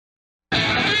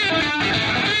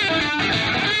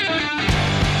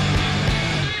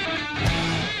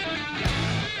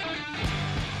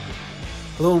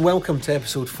Hello and welcome to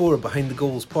episode 4 of Behind the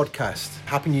Goals podcast.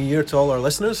 Happy New Year to all our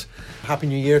listeners. Happy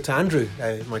New Year to Andrew,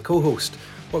 my co-host.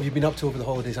 What have you been up to over the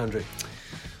holidays, Andrew?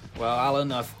 Well,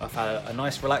 Alan, I've had a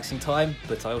nice relaxing time,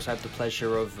 but I also had the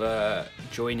pleasure of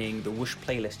joining the Whoosh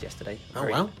playlist yesterday. Oh,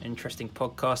 wow. Interesting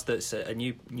podcast. That's a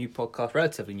new podcast,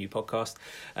 relatively new podcast,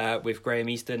 with Graham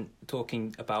Easton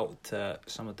talking about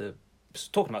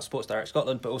talking about Sports Direct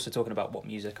Scotland, but also talking about what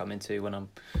music I'm into when I'm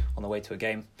on the way to a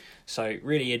game. So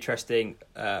really interesting,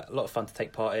 a lot of fun to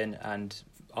take part in, and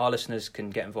our listeners can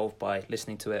get involved by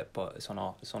listening to it, but it's on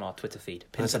our Twitter feed.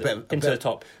 Pin to the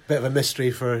top. Bit of a mystery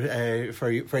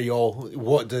for you all.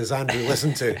 What does Andrew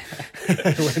listen to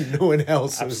when no one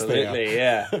else is there? Absolutely,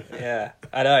 yeah.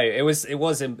 I know it was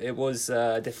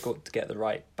difficult to get the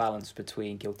right balance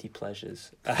between guilty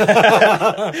pleasures and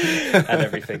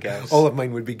everything else. All of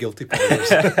mine would be guilty pleasures.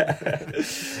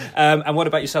 And what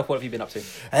about yourself? What have you been up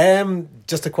to?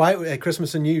 Just a quiet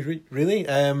Christmas and New, really.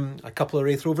 A couple of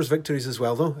Wraith Rovers victories as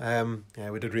well, though.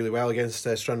 We did really well against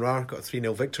Stranraer, got a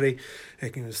 3-0 victory.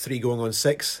 It was 3 going on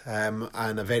 6,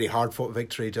 and a very hard-fought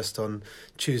victory just on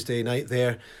Tuesday night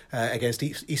there against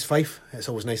East Fife. It's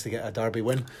always nice to get a derby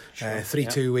win.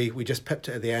 3-2, we just pipped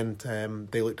it at the end.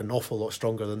 They looked an awful lot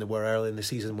stronger than they were early in the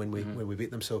season when we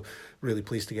beat them, so really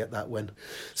pleased to get that win.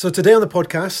 So today on the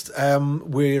podcast,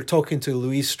 we're talking to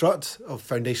Louise Strutt of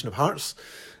Foundation of Hearts.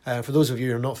 For those of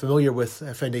you who are not familiar with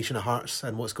Foundation of Hearts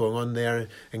and what's going on there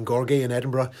in Gorgie in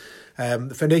Edinburgh,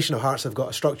 the Foundation of Hearts have got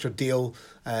a structured deal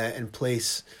in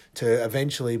place to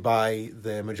eventually buy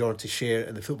the majority share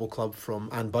in the football club from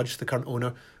Ann Budge, the current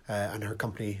owner, and her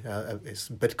company is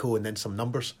Bidco and then some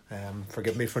numbers.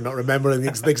 Forgive me for not remembering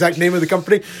the exact name of the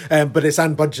company, but it's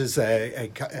Ann Budge's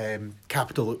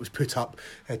capital that was put up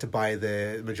to buy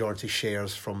the majority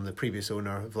shares from the previous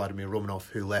owner, Vladimir Romanov,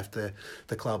 who left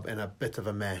the club in a bit of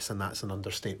a mess, and that's an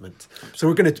understatement. So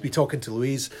we're going to be talking to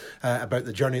Louise about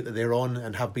the journey that they're on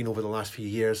and have been over the last few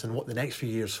years and what the next few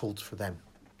years holds for them.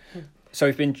 So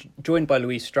we've been joined by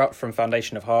Louise Strutt from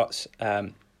Foundation of Hearts.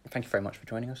 Thank you very much for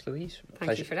joining us, Louise.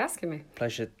 Thank you for asking me.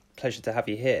 Pleasure to have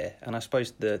you here. And I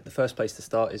suppose the first place to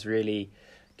start is really,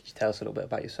 could you tell us a little bit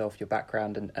about yourself, your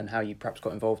background, and how you perhaps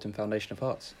got involved in Foundation of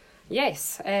Hearts?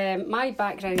 Yes, my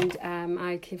background,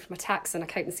 I came from a tax and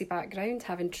accountancy background,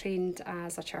 having trained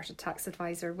as a chartered tax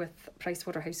advisor with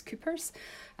PricewaterhouseCoopers.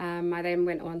 I then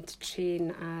went on to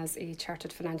train as a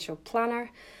chartered financial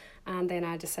planner. And then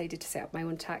I decided to set up my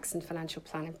own tax and financial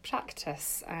planning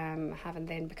practice, having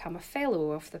then become a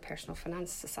fellow of the Personal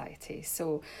Finance Society.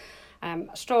 So a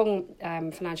strong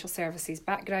financial services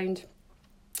background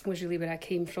was really where I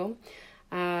came from.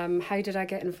 How did I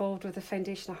get involved with the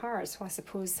Foundation of Hearts? Well, I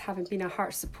suppose having been a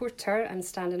Hearts supporter and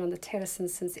standing on the terracing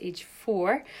since age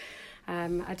 4,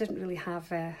 I didn't really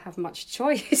have much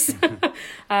choice.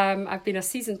 I've been a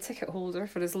season ticket holder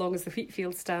for as long as the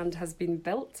Wheatfield stand has been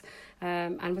built,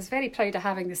 and was very proud of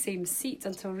having the same seat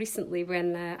until recently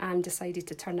when Anne decided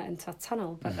to turn it into a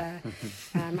tunnel. But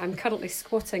I'm currently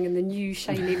squatting in the new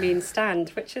shiny main stand,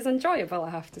 which is enjoyable,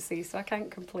 I have to say, so I can't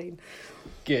complain.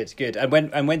 Good.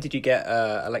 And when did you get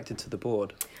elected to the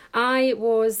board? I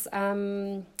was...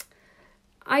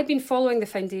 I've been following the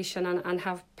foundation and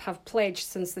have pledged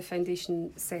since the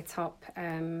foundation set up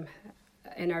in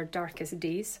our darkest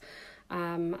days,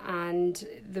 and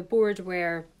the board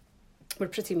were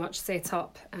pretty much set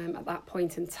up at that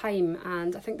point in time.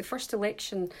 And I think the first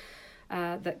election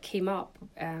that came up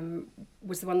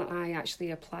was the one that I actually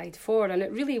applied for, and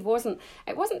it really wasn't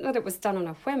that it was done on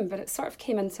a whim, but it sort of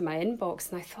came into my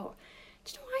inbox, and I thought,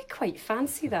 do you know, I quite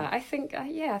fancy that. I think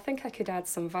I could add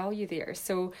some value there.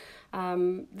 So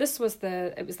it was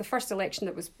the first election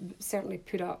that was certainly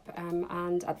put up,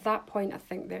 and at that point I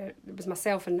think it was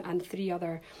myself and 3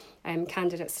 other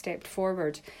candidates stepped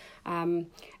forward.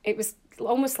 It was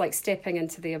almost like stepping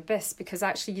into the abyss, because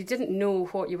actually you didn't know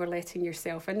what you were letting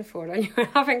yourself in for, and you were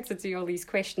having to do all these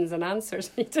questions and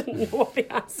answers, and you didn't know what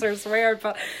the answers were.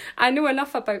 But I know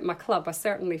enough about my club. I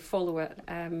certainly follow it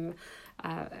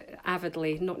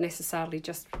avidly, not necessarily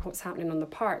just what's happening on the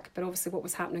park, but obviously what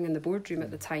was happening in the boardroom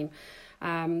at the time.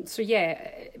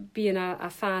 Being a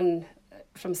fan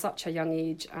from such a young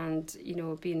age, and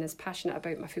being as passionate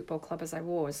about my football club as I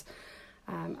was,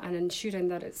 and ensuring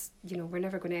that it's, we're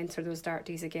never going to enter those dark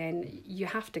days again. You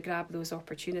have to grab those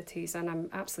opportunities, and I'm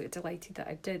absolutely delighted that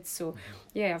I did. So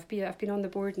I've been on the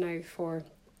board now for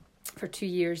 2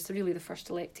 years, really the first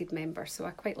elected member, so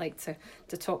I quite like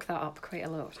to talk that up quite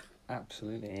a lot.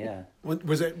 Absolutely, yeah.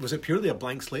 Was it purely a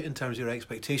blank slate in terms of your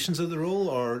expectations of the role,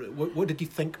 or what did you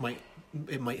think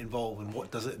it might involve, and what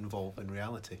does it involve in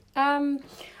reality?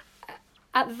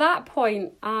 At that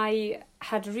point, I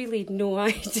had really no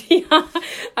idea.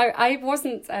 I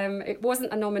wasn't. It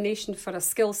wasn't a nomination for a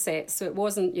skill set, so it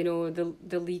wasn't, you know,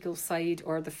 the legal side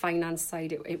or the finance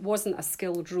side. It wasn't a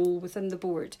skilled role within the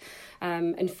board.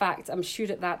 In fact, I'm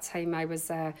sure at that time I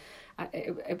was.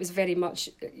 It was very much,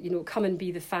 you know, come and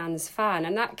be the fans' fan.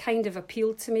 And that kind of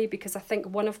appealed to me, because I think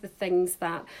one of the things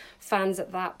that fans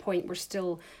at that point were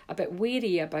still a bit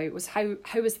wary about was how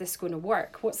is this going to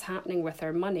work? What's happening with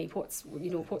our money? What does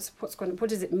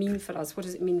it mean for us? What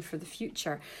does it mean for the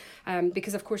future?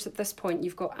 Because, of course, at this point,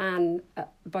 you've got Ann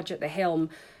Budge at the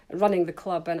helm running the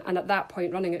club, and at that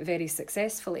point running it very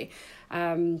successfully.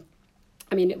 I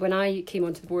mean, when I came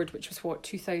onto the board, which was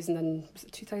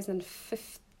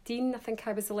 2015, I think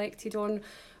I was elected on,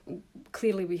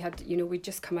 clearly we had, you know, we'd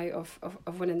just come out of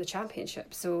winning the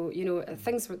championship. So, you know,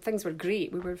 things were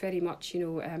great. We were very much, you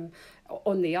know,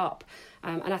 on the up.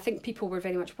 And I think people were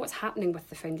very much, what's happening with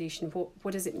the foundation?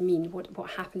 What does it mean?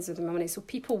 What happens with the money? So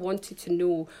people wanted to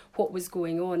know what was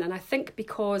going on. And I think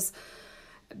because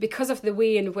of the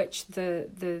way in which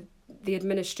the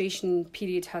administration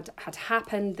period had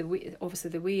happened, the way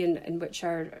in which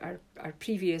our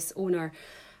previous owner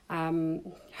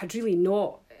had really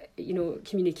not, you know,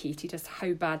 communicated as to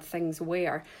how bad things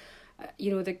were.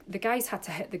 You know, the guys had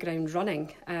to hit the ground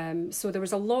running. So there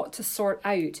was a lot to sort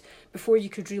out before you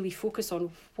could really focus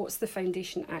on what's the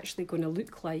foundation actually going to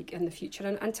look like in the future.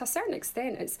 And to a certain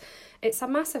extent, it's a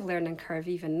massive learning curve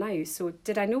even now. So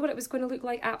did I know what it was going to look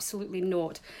like? Absolutely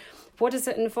not. What does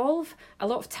it involve? A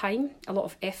lot of time, a lot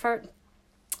of effort.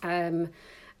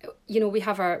 You know, we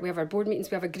have our board meetings.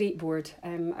 We have a great board,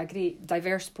 a great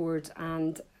diverse board,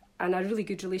 and a really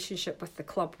good relationship with the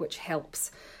club, which helps.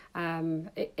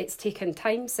 It's taken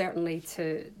time, certainly,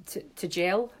 to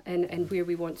gel in where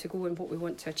we want to go and what we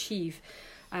want to achieve.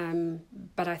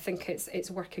 But I think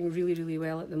it's working really, really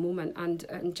well at the moment,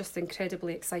 and just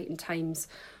incredibly exciting times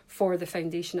for the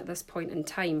foundation at this point in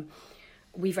time.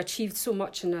 We've achieved so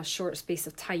much in a short space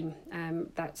of time,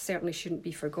 that certainly shouldn't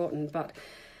be forgotten. But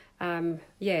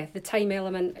the time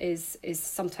element is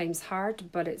sometimes hard,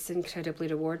 but it's incredibly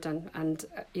rewarding. And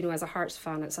you know, as a Hearts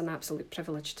fan, it's an absolute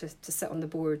privilege to sit on the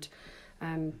board,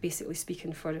 basically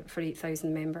speaking for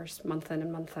 8,000 members month in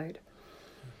and month out.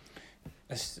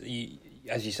 As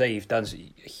you say, you've done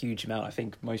a huge amount. I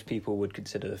think most people would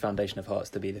consider the Foundation of Hearts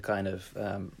to be the kind of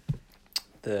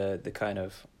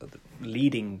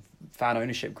leading fan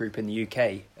ownership group in the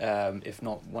UK, if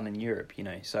not one in Europe, you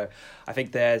know. So I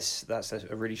think that's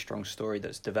a really strong story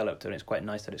that's developed, and it's quite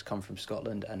nice that it's come from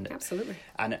Scotland, and absolutely,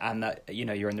 and that, you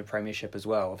know, you're in the Premiership as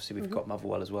well. Obviously, we've got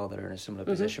Motherwell as well that are in a similar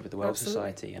position with the Welsh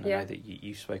Society, and I know that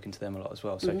you've spoken to them a lot as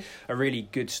well. So a really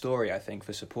good story, I think,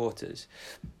 for supporters.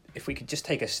 If we could just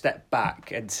take a step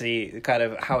back and see kind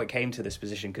of how it came to this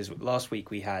position, because last week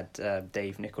we had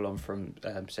Dave Nichol on from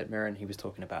St Mirren. He was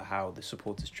talking about how the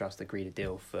Supporters Trust agreed a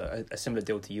deal for a similar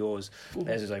deal to yours.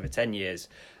 Theirs was over 10 years,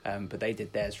 but they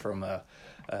did theirs from a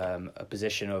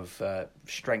position of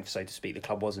strength, so to speak. The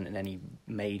club wasn't in any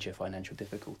major financial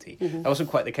difficulty. That wasn't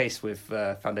quite the case with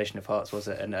Foundation of Hearts, was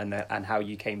it? And how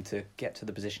you came to get to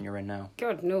the position you're in now?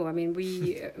 God, no. I mean,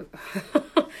 we...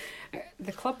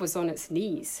 the club was on its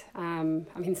knees. I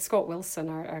mean, Scott Wilson,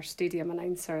 our stadium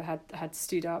announcer, had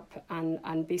stood up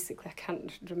and basically, I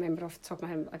can't remember off the top of my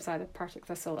head, it was either Partick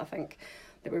Thistle, I think,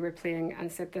 that we were playing,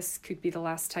 and said this could be the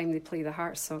last time they play the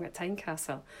Hearts song at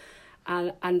Tynecastle.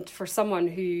 And for someone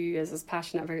who is as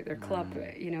passionate about their club,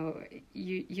 you know,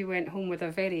 you went home with a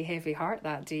very heavy heart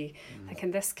that day, thinking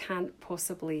this can't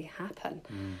possibly happen.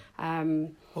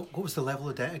 What was the level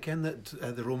of debt again that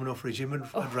the Romanov regime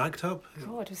had racked up?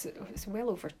 God, was it well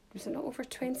over? Was it not over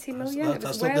 20 million?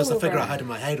 That's the figure I had in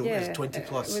my head. It was 20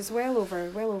 plus. It was well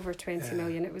over 20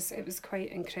 million. It was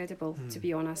quite incredible, to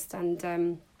be honest,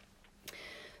 and.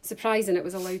 Surprising it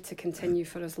was allowed to continue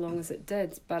for as long as it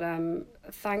did, but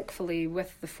thankfully,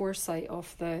 with the foresight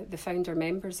of the founder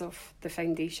members of the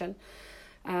foundation,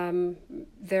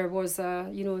 there was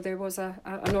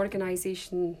an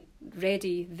organisation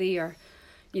ready there,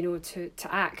 you know, to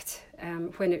act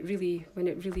when it really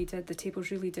did. The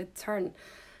tables really did turn.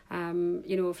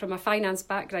 You know, from a finance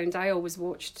background, I always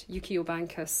watched Yukio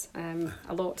Bankus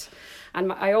a lot,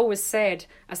 and I always said,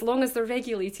 as long as they're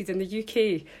regulated in the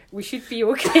UK, we should be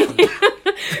okay,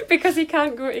 because he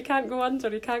can't go under,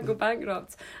 he can't go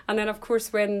bankrupt. And then, of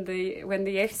course, when the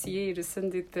FCA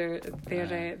rescinded their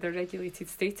regulated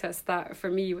status, that for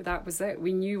me, that was it.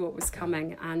 We knew what was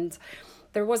coming, and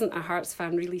there wasn't a Hearts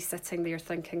fan really sitting there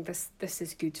thinking this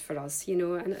is good for us, you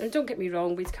know. And don't get me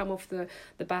wrong, we'd come off the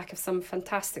back of some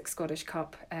fantastic Scottish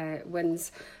Cup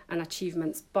wins and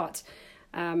achievements, but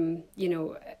you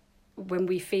know, when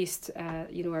we faced,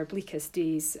 our bleakest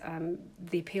days,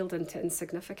 they paled into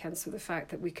insignificance with the fact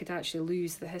that we could actually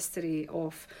lose the history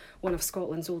of one of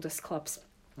Scotland's oldest clubs.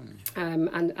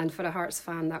 And for a Hearts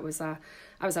fan, that was a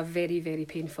very, very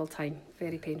painful time,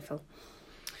 very painful.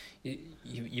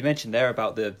 You mentioned there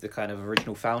about the kind of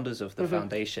original founders of the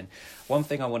foundation. One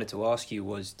thing I wanted to ask you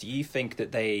was, do you think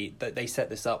that they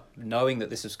set this up knowing that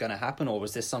this was going to happen, or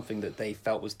was this something that they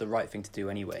felt was the right thing to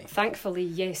do anyway? Thankfully,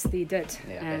 yes, they did.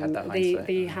 Yeah, they had that hindsight.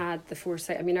 They had the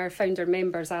foresight. I mean, our founder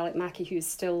members, Alec Mackey, who's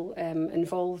still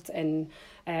involved in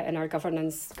our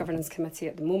governance committee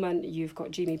at the moment. You've got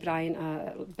Jamie Bryant,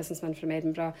 a businessman from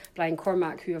Edinburgh, Brian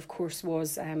Cormack, who of course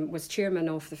was chairman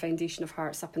of the Foundation of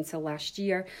Hearts up until last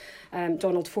year,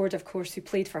 Donald Ford, of course, who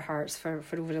played for Hearts for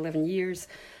over 11 years,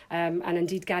 and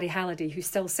indeed Gary Halliday, who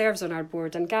still serves on our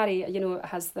board. And Gary,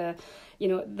 has the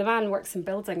man works in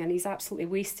building and he's absolutely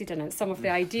wasted in it. Some of the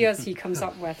ideas he comes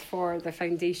up with for the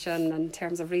foundation in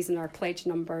terms of raising our pledge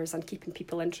numbers and keeping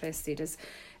people interested is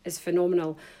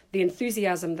phenomenal. The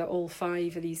enthusiasm that all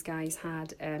 5 of these guys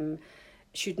had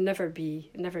should never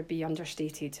be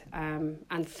understated.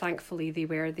 And thankfully they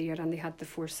were there and they had the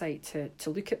foresight to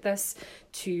look at this,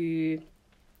 to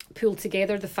pull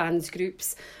together the fans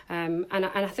groups, and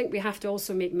I think we have to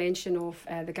also make mention of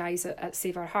the guys at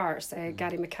Save Our Hearts.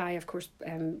 Gary Mackay, of course,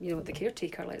 the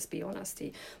caretaker. Let's be honest,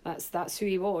 that's who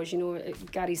he was.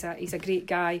 Gary's he's a great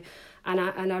guy,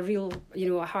 and a real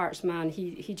a Hearts man.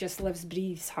 He just lives,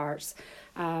 breathes Hearts.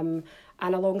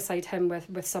 And alongside him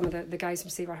with some of the guys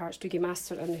from Save Our Hearts, Dougie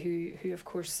Masterton, who of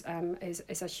course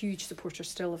is a huge supporter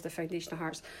still of the Foundation of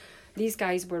Hearts. These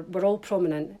guys were all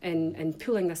prominent in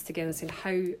pulling this together and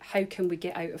saying how can we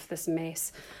get out of this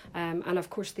mess, and of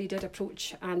course they did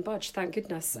approach Ann Budge, thank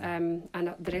goodness, and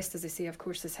the rest, as I say, of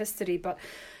course, is history. But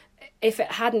if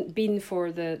it hadn't been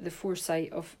for the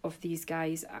foresight of these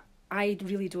guys, I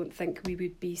really don't think we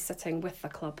would be sitting with the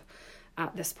club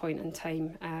at this point in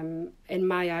time. In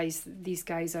my eyes, these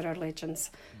guys are our legends,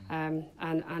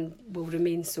 and will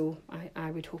remain so,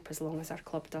 I would hope, as long as our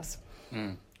club does.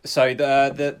 So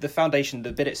the foundation,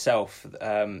 the bid itself,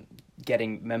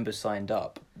 getting members signed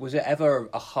up, was it ever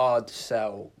a hard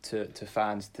sell to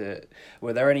fans?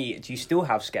 Were there any? Do you still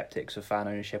have skeptics of fan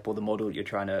ownership or the model that you're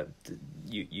trying to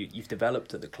you've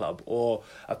developed at the club, or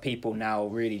are people now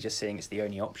really just seeing it's the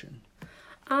only option?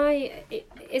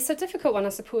 It's a difficult one, I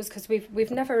suppose, because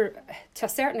we've never, to a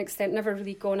certain extent, never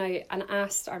really gone out and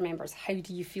asked our members, how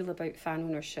do you feel about fan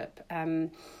ownership?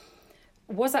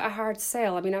 Was it a hard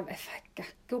sell? I mean, if I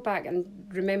go back and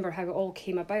remember how it all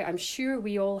came about, I'm sure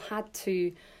we all had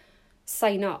to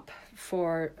sign up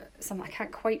for something. I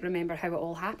can't quite remember how it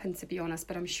all happened, to be honest,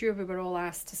 but I'm sure we were all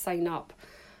asked to sign up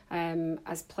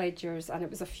as pledgers, and it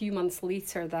was a few months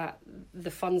later that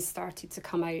the funds started to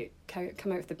come out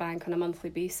of the bank on a monthly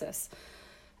basis.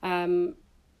 And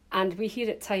we hear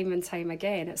it time and time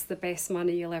again, it's the best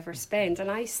money you'll ever spend.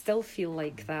 And I still feel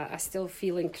like that. I still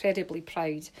feel incredibly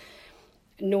proud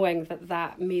knowing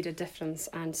that made a difference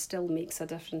and still makes a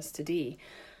difference today.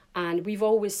 And we've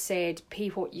always said, pay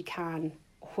what you can,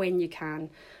 when you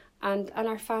can. And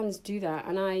our fans do that.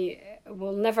 And I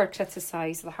will never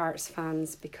criticise the Hearts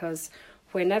fans, because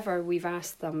whenever we've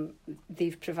asked them,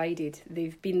 they've provided.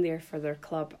 They've been there for their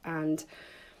club. And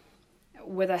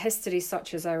with a history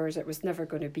such as ours, it was never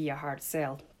going to be a hard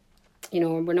sell.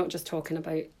 And we're not just talking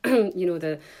about,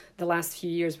 the last few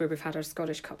years where we've had our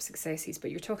Scottish Cup successes, but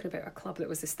you're talking about a club that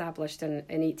was established in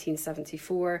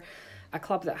 1874, a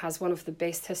club that has one of the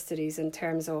best histories in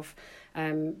terms of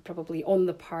probably on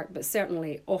the park, but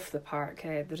certainly off the park.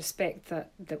 The respect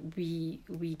that we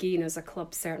gain as a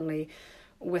club, certainly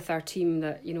with our team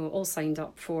that all signed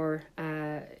up for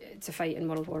to fight in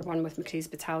World War One with McRae's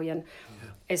battalion,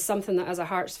 is something that as a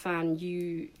Hearts fan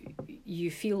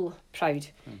you feel proud.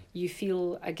 You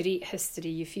feel a great history,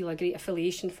 you feel a great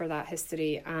affiliation for that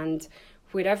history, and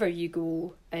wherever you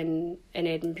go in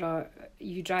Edinburgh,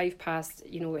 you drive past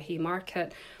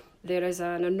Haymarket, there is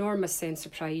an enormous sense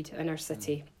of pride in our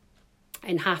city.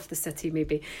 In half the city,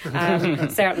 maybe,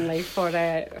 certainly for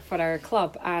our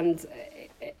club. And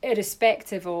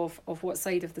irrespective of what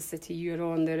side of the city you're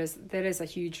on, there is a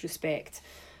huge respect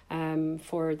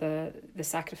for the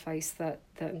sacrifice that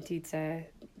indeed I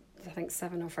think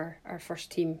 7 of our first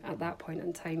team at that point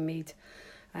in time made,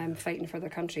 fighting for their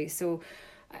country. So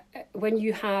when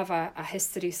you have a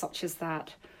history such as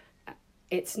that,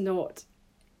 it's not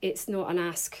an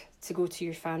ask to go to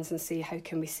your fans and say, how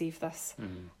can we save this?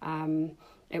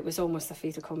 it was almost a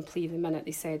fait accompli the minute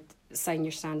they said, sign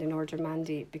your standing order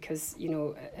mandate, because, you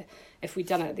know, if we'd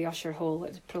done it at the Usher Hall,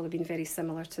 it'd probably been very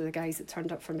similar to the guys that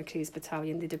turned up for McRae's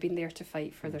battalion. They'd have been there to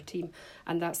fight for their team,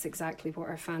 and that's exactly what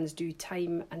our fans do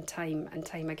time and time and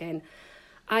time again.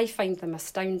 I find them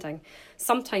astounding.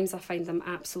 Sometimes I find them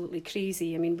absolutely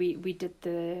crazy. I mean, we did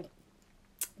the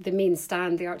main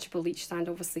stand, the Archibald Leach stand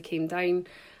obviously came down,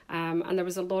 and there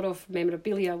was a lot of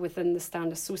memorabilia within the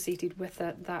stand associated with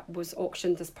it that was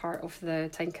auctioned as part of the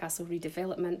Tynecastle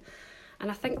redevelopment. And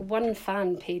I think one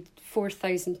fan paid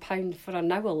 £4,000 for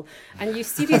an owl. And you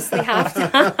seriously have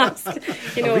to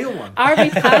ask, you know, a real one. Are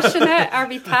we passionate? Are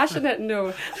we passionate?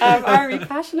 No. Are we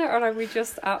passionate, or are we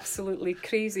just absolutely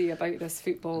crazy about this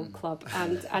football club?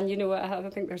 And you know, I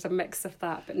think there's a mix of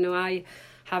that. But no, I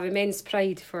have immense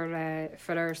pride for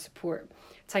our support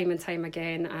time and time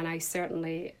again, and I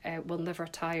certainly will never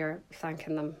tire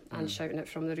thanking them and shouting it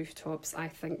from the rooftops. I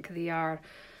think they're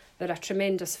a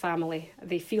tremendous family.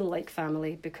 They feel like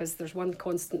family, because there's one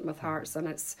constant with Hearts, and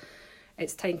it's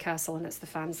Tynecastle, and it's the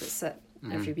fans that sit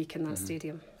every week in that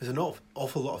stadium. There's an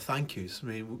awful lot of thank yous. I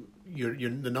mean,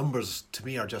 the numbers to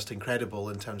me are just incredible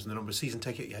in terms of the number of season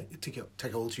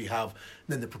ticket holders you have, and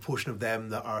then the proportion of them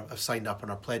that have signed up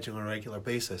and are pledging on a regular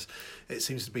basis. It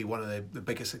seems to be one of the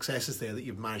biggest successes there, that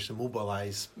you've managed to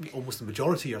mobilise almost the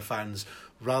majority of your fans,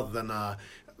 rather than a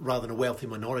wealthy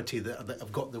minority that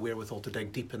have got the wherewithal to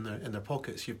dig deep in their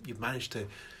pockets. You've managed to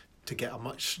get a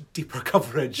much deeper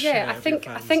coverage. Yeah, I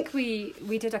think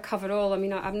we did a cover-all. I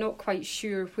mean, I'm not quite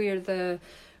sure where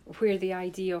the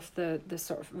idea of the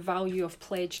sort of value of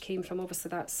pledge came from. Obviously,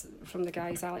 that's from the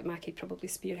guys. Alec Mackey probably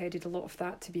spearheaded a lot of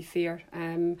that, to be fair.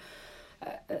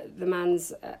 The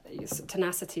man's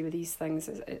tenacity with these things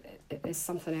is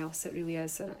something else. It really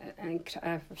is.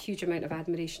 A huge amount of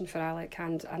admiration for Alec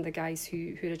and the guys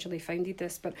who originally founded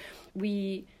this. But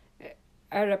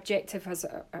our objective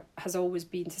has always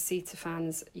been to say to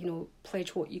fans, you know,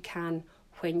 pledge what you can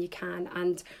when you can.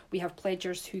 And we have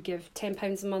pledgers who give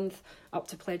 £10 a month, up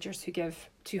to pledgers who give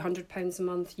 £200 a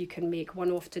month. You can make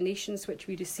one-off donations, which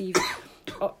we receive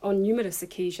on numerous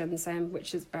occasions,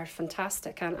 which are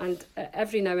fantastic. And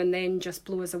every now and then just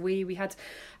blow us away. We had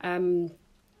an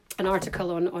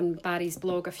article on Barry's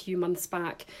blog a few months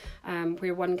back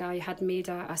where one guy had made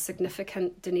a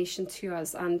significant donation to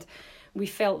us, and we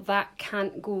felt that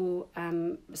can't go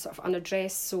sort of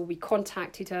unaddressed. So we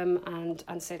contacted him and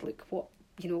said, look,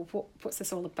 what's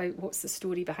this all about? What's the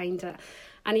story behind it?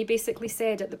 And he basically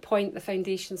said at the point the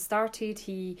foundation started,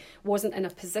 he wasn't in a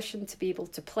position to be able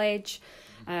to pledge.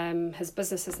 His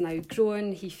business has now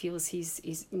grown. He feels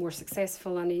he's more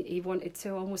successful, and he wanted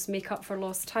to almost make up for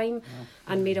lost time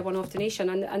and made a one-off donation.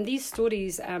 And these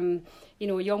stories,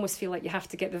 you almost feel like you have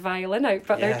to get the violin out,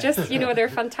 but they're just, they're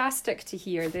fantastic to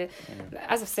hear.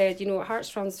 As I've said,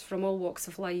 Hearts runs from all walks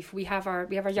of life. We have our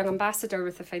young ambassador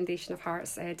with the Foundation of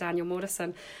Hearts, Daniel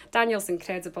Morrison. Daniel's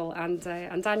incredible, and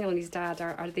Daniel and his dad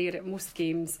are there at most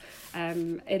games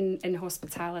in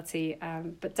hospitality.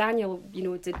 But Daniel,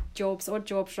 did odd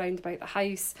jobs round about the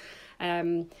house,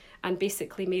 and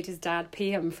basically made his dad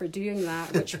pay him for doing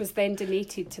that, which was then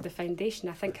donated to the foundation.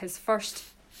 I think his first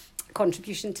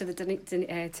contribution to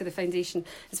the foundation,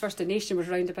 his first donation was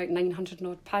around about £900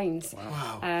 odd.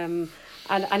 Wow.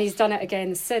 And he's done it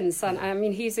again since, and I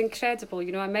mean, he's incredible.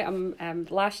 I met him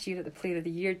last year at the Player of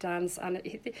the Year dance, and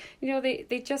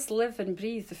they just live and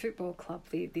breathe the football club.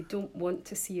 They don't want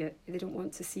to see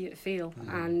it fail.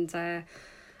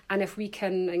 And if we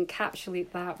can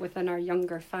encapsulate that within our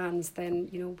younger fans, then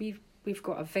we've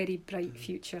got a very bright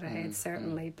future ahead,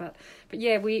 certainly. But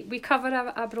yeah, we cover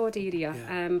a broad area.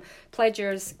 Yeah.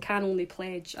 Pledgers can only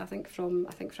pledge, I think from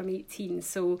 18.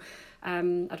 So I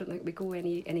don't think we go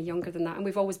any younger than that. And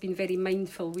we've always been very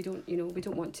mindful. We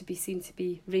don't want to be seen to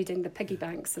be raiding the piggy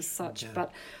banks as such. Yeah.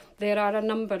 But there are a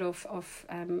number of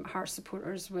Hearts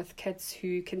supporters with kids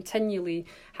who continually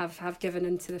have given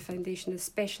into the foundation,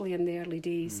 especially in the early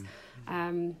days.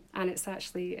 And it's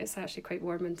actually quite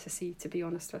warming to see, to be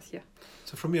honest with you.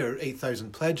 So from your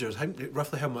 8,000 pledgers,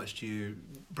 roughly how much do you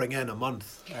bring in a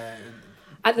month?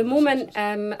 At the moment,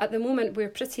 we're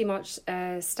pretty much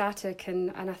static,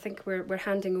 and I think we're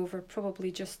handing over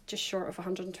probably just short of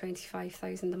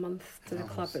 125,000 a month to the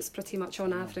club. It's pretty much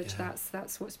on average. Yeah.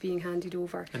 That's what's being handed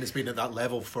over. And it's been at that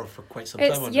level for quite some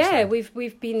time. Yeah,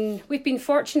 we've been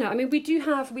fortunate. I mean, we do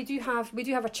have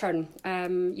a churn.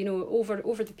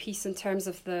 Over the piece in terms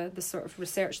of the sort of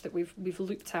research that we've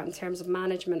looked at in terms of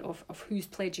management of who's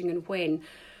pledging and when.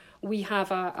 We have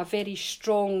a very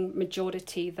strong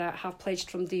majority that have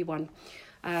pledged from day one.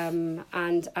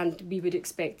 and we would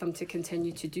expect them to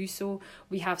continue to do so.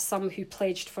 We have some who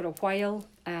pledged for a while.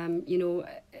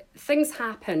 Things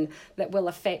happen that will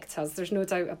affect us. There's no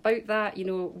doubt about that.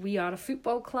 We are a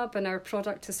football club and our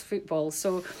product is football.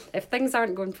 So if things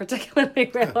aren't going particularly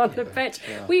well on the pitch,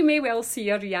 we may well see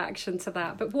a reaction to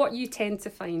that. But what you tend to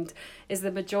find is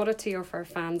the majority of our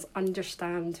fans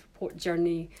understand what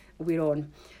journey we're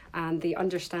on. And they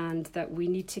understand that we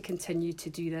need to continue to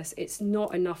do this. It's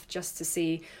not enough just to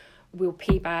say we'll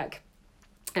pay back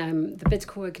the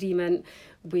Bidco agreement,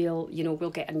 we'll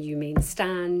get a new main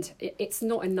stand. It's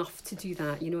not enough to do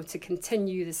that, to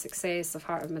continue the success of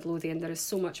Heart of Midlothian. There is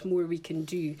so much more we can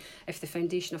do if the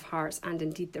Foundation of Hearts and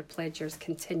indeed their pledgers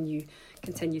continue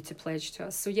to pledge to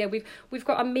us. So we've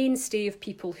got a mainstay of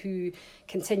people who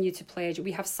continue to pledge.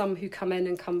 We have some who come in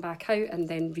and come back out and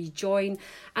then rejoin.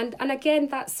 And again,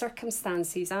 that's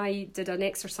circumstances. I did an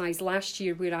exercise last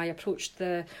year where I approached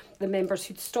the members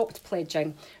who'd stopped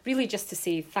pledging, really just to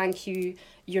say thank you.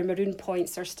 Your maroon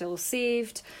points are still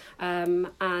saved, and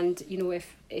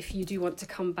if you do want to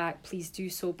come back, please do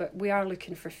so. But we are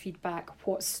looking for feedback.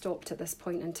 What's stopped at this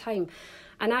point in time?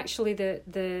 And actually,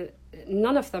 the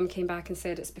none of them came back and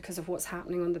said it's because of what's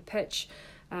happening on the pitch.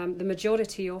 The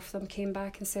majority of them came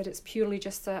back and said it's purely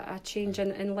just a change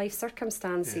in life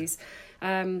circumstances.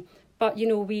 Yeah. But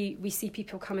we see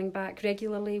people coming back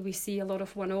regularly. We see a lot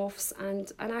of one-offs,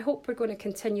 and I hope we're going to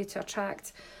continue to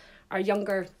attract our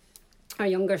younger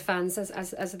fans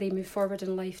as they move forward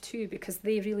in life too, because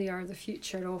they really are the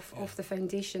future of the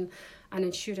foundation and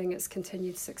ensuring its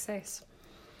continued success.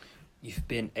 You've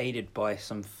been aided by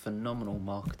some phenomenal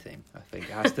marketing. I think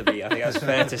it has to be. I think that's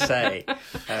fair to say.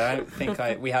 I don't think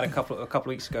we had a couple of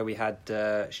weeks ago. We had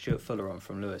Stuart Fuller on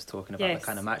from Lewis talking about the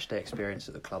kind of match day experience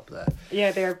at the club there.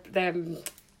 Yeah,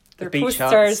 their beach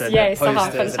posters, huts and yes,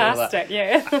 posters fantastic.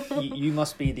 Yeah, you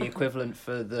must be the equivalent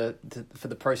for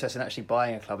the process in actually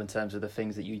buying a club in terms of the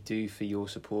things that you do for your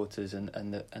supporters and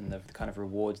the kind of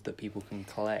rewards that people can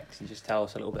collect. And just tell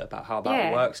us a little bit about how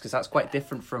that works, because that's quite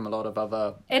different from a lot of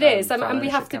other. It is, and we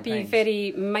have to be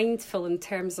very mindful in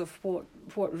terms of what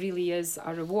really is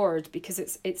a reward, because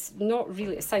it's not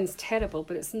really. It sounds terrible,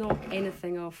 but it's not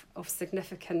anything of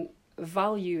significant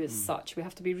value as such. We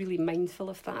have to be really mindful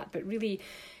of that, but really.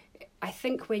 I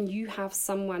think when you have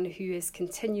someone who is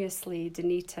continuously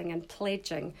donating and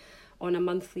pledging on a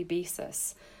monthly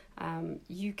basis,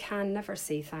 you can never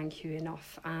say thank you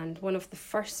enough. And one of the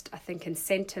first, I think,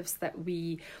 incentives that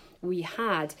we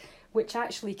had, which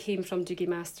actually came from Dougie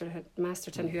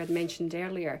Masterton, who I'd mentioned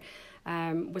earlier,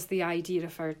 was the idea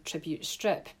of our tribute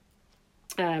strip.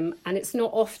 And it's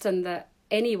not often that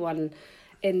anyone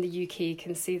in the UK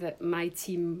can say that my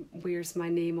team wears my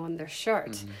name on their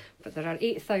shirt, but there are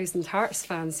 8,000 Hearts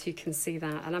fans who can say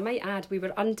that. And I might add, we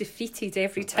were undefeated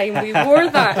every time we wore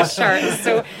that shirt,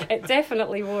 so it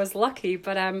definitely was lucky.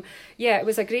 But it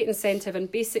was a great incentive,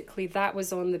 and basically that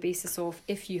was on the basis of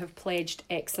if you have pledged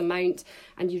X amount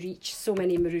and you reach so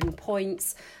many maroon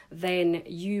points, then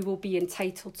you will be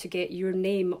entitled to get your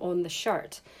name on the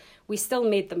shirt. We still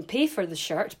made them pay for the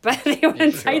shirt, but they were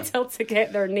entitled to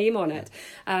get their name on it.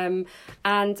 And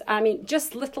I mean,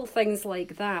 just little things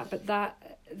like that. But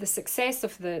the success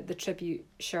of the tribute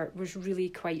shirt was really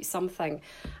quite something.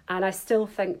 And I still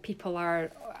think people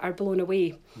are blown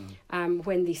away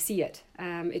when they see it.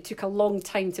 It took a long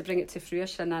time to bring it to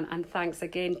fruition. And thanks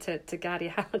again to Gary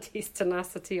Halliday's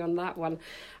tenacity on that one.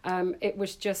 It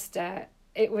was just...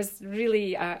 it was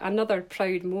really another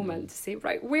proud moment to say,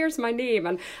 right, where's my name?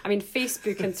 And I mean,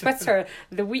 Facebook and Twitter,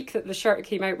 the week that the shirt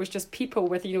came out was just people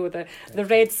with, the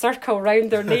red circle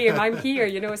round their name. I'm here,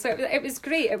 So it was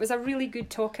great. It was a really good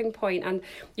talking point. And,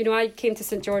 I came to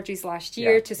St George's last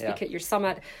year to speak at your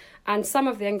summit. And some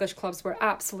of the English clubs were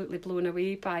absolutely blown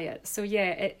away by it. So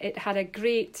it had a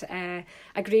great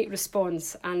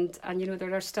response, and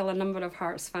there are still a number of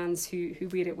Hearts fans who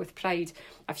wear it with pride.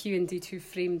 A few indeed who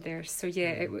framed theirs. So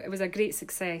it was a great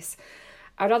success.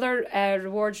 Our other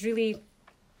rewards really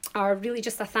are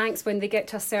just a thanks when they get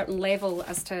to a certain level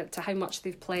as to how much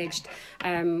they've pledged.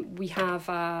 We have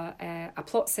a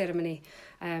plot ceremony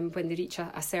when they reach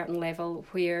a certain level,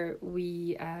 where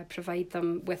we provide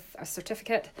them with a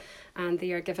certificate, and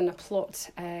they are given a plot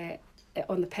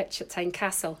on the pitch at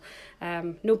Tynecastle.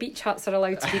 No beach huts are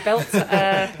allowed to be built.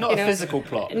 Not a physical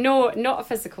plot. No, not a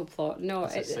physical plot. No,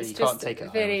 so it's you just can't take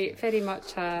it very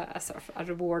much a sort of a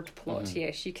reward plot.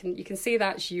 Yes, you can say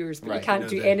that's yours, but you can't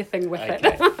do the, anything with it. The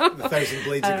 1,000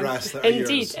 blades of grass that are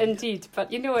yours. Indeed.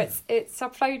 But it's a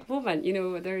proud moment.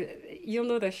 you'll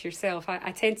know this yourself.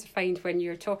 I tend to find when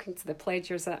you're talking to the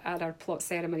pledgers at our plot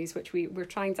ceremonies, which we're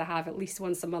trying to have at least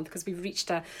once a month, because we've reached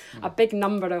a big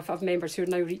number of members who are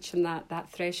now reaching that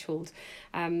threshold.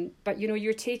 But,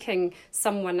 you're taking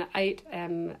someone out...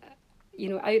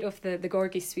 out of the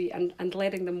Gorgie suite and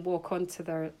letting them walk onto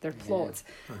their plot,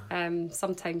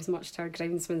 sometimes much to our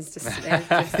groundsman's dismay,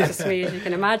 as you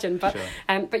can imagine. But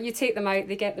sure. But you take them out,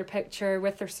 they get their picture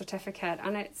with their certificate,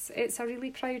 and it's a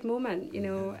really proud moment.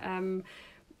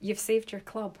 You've saved your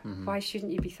club. Mm-hmm. Why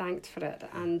shouldn't you be thanked for it?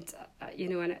 And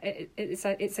and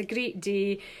it's a great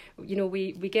day.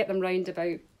 We get them round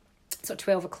about sort of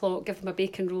 12 o'clock, give them a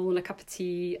bacon roll and a cup of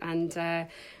tea, and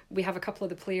we have a couple of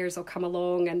the players will come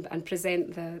along and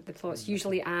present the plots.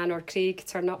 Usually Anne or Craig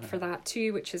turn up for that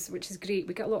too, which is great.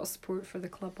 We get a lot of support for the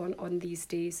club on these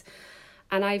days,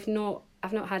 and I've not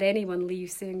had anyone leave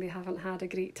saying they haven't had a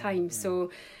great time. So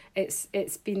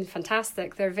it's been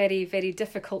fantastic. They're very, very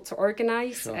difficult to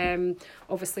organise. Sure.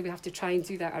 Obviously we have to try and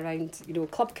do that around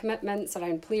club commitments,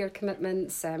 around player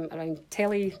commitments, around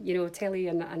telly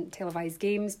and televised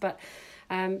games, but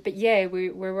yeah,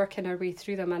 we're working our way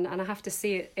through them, and I have to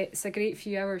say it's a great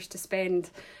few hours to spend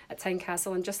at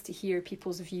Tynecastle and just to hear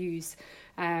people's views.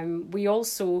 We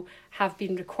also have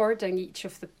been recording each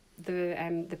of the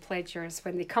pledgers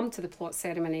when they come to the plot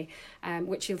ceremony,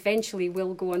 which eventually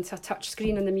will go onto a touch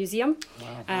screen in the museum.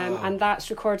 Wow. And that's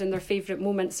recording their favourite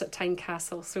moments at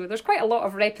Tynecastle. So there's quite a lot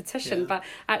of repetition, but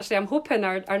actually I'm hoping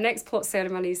our next plot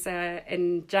ceremony's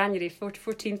in January,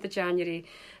 14th of January,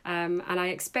 and I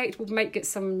expect we might get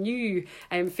some new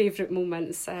favourite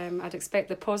moments. I'd expect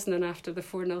the Poznan after the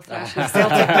 4-0 thrashing of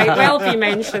Celtic might well be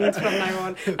mentioned from now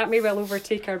on. That may well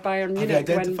overtake our Bayern Munich win. Have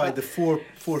you identified the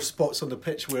four spots on the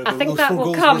pitch where I think that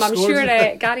will come. I'm sure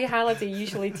Gary Halliday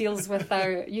usually deals with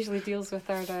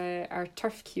our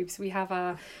turf cubes. We have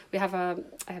a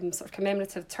sort of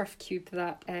commemorative turf cube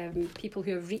that people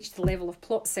who have reached the level of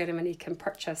plot ceremony can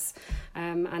purchase,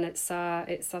 and it's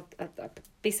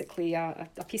basically a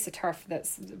piece of turf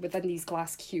that's within these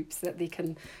glass cubes that they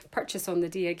can purchase on the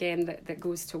day again that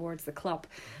goes towards the club.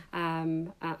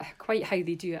 Quite how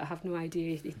they do it, I have no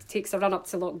idea. It takes a run up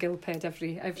to Loch Gilphead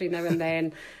every now and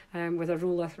then with a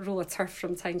roll of turf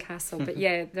from Tynecastle. But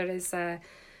yeah, there is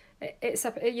it's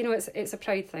a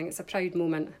proud thing. It's a proud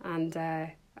moment, and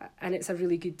it's a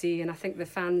really good day, and I think the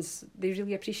fans, they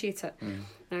really appreciate it.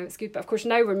 Now it's good, but of course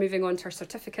now we're moving on to our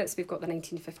certificates. We've got the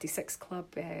 1956 club,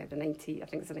 the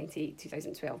 98,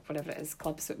 2012, whatever it is,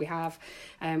 clubs that we have,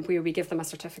 where we give them a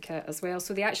certificate as well.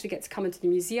 So they actually get to come into the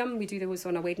museum. We do those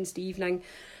on a Wednesday evening.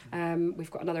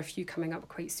 We've got another few coming up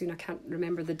quite soon. I can't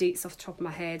remember the dates off the top of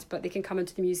my head, but they can come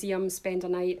into the museum, spend a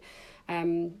night.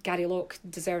 Gary Locke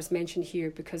deserves mention here,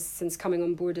 because since coming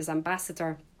on board as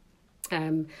ambassador,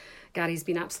 Gary's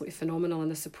been absolutely phenomenal in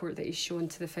the support that he's shown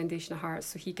to the Foundation of Hearts.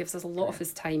 So he gives us a lot of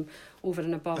his time over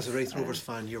and above. As a Wraith Rovers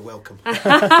fan, you're welcome.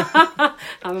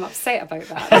 I'm upset about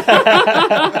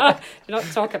that. Do not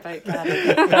talk about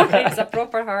Gary. He's a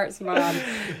proper Hearts man.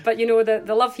 But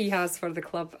the love he has for the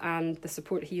club and the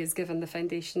support he has given the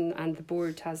Foundation and the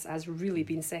board has really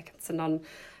been second to none.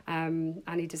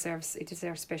 And he deserves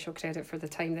special credit for the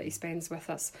time that he spends with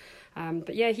us.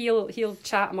 But yeah, he'll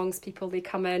chat amongst people. They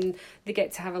come in, they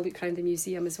get to have a look around the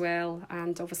museum as well,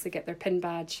 and obviously get their pin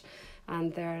badge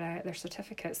and their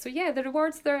certificate. So yeah, the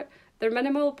rewards they're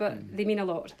minimal, but they mean a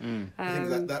lot. I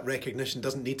think that recognition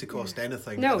doesn't need to cost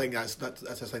anything. No. I think that's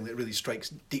a thing that really strikes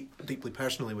deeply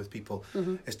personally with people,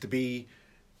 is to be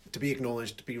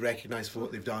acknowledged, to be recognised for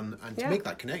what they've done, and to make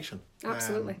that connection.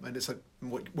 Absolutely. And it's like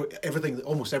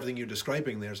almost everything you're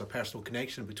describing. There's a personal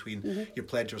connection between your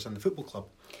pledgers and the football club.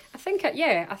 I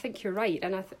think you're right,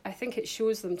 and I think it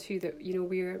shows them too that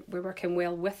we're working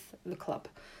well with the club.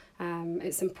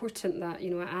 It's important that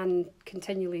Anne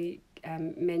continually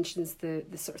mentions the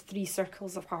sort of 3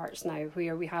 circles of Hearts now,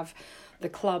 where we have the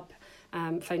club,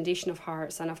 Foundation of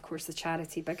Hearts, and of course the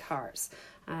charity Big Hearts,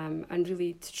 and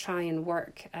really to try and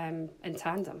work in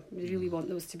tandem. We really want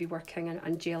those to be working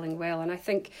and gelling well, and I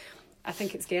think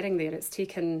it's getting there. It's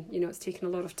taken a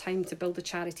lot of time to build the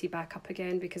charity back up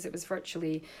again, because it was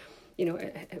virtually,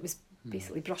 it was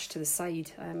basically brushed to the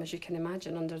side, as you can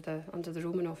imagine, under the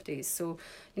Romanov days. So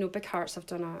Big Hearts have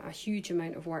done a huge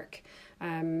amount of work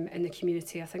in the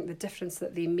community. I think the difference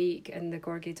that they make in the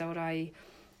Gorgie Dalry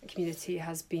community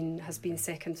has been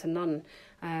second to none.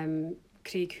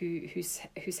 Craig,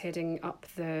 who's heading up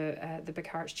the Big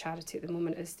Hearts charity at the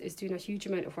moment, is doing a huge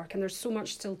amount of work, and there's so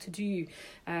much still to do.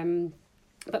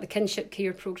 But the kinship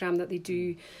care programme that they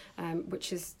do,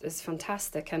 which is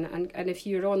fantastic, and if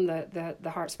you're on the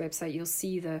Hearts website, you'll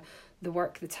see the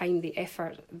work, the time, the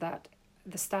effort that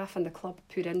the staff and the club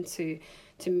put into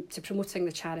to promoting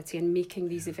the charity and making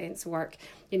these events work.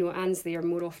 Ann's there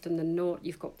more often than not.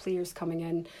 You've got players coming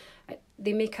in.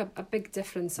 They make a big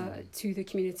difference to the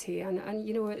community, and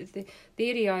the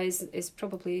area is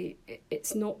probably,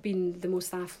 it's not been the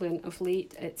most affluent of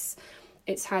late.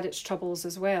 It's had its troubles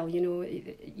as well.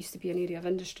 It used to be an area of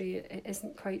industry. It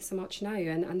isn't quite so much now,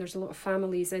 and there's a lot of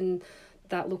families in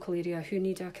that local area who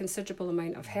need a considerable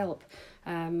amount of help.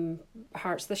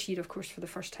 Hearts this year, of course, for the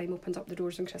first time opened up the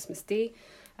doors on Christmas Day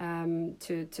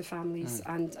to families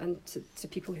and to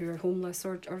people who are homeless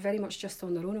or very much just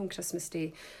on their own on Christmas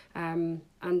Day. And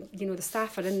the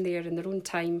staff are in there in their own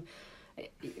time,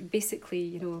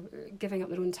 basically, giving up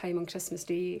their own time on Christmas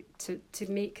Day to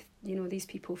make these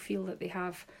people feel that they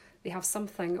have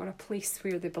something or a place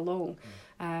where they belong.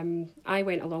 I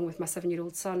went along with my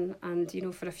 7-year-old son, and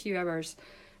for a few hours,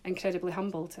 incredibly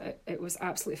humbled. It was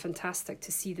absolutely fantastic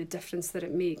to see the difference that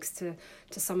it makes to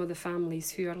some of the families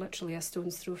who are literally a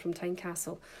stone's throw from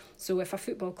Tynecastle. So if a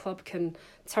football club can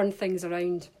turn things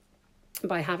around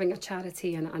by having a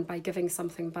charity and by giving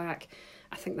something back,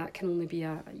 I think that can only be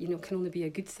a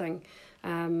good thing.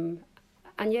 And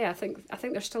yeah, I think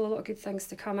there's still a lot of good things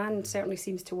to come, and certainly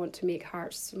seems to want to make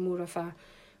Hearts more of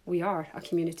we are a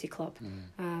community club,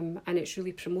 and it's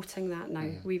really promoting that now.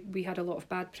 We had a lot of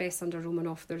bad press under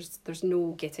Romanoff. There's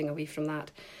no getting away from that,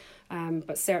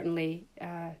 but certainly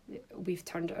we've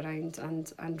turned it around,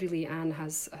 and really Anne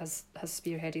has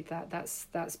spearheaded that.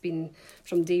 That's been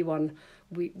from day one.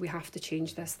 We have to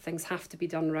change this. Things have to be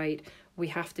done right. We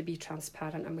have to be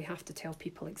transparent, and we have to tell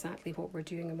people exactly what we're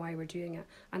doing and why we're doing it.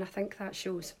 And I think that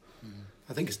shows.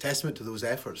 I think it's testament to those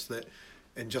efforts that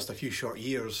in just a few short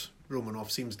years,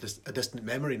 Romanoff seems a distant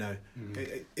memory now.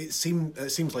 It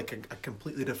seems like a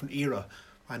completely different era,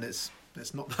 and it's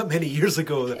not that many years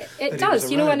ago that it does,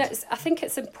 and I think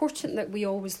it's important that we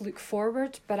always look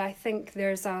forward, but I think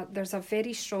there's a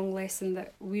very strong lesson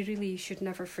that we really should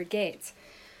never forget,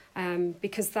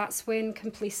 because that's when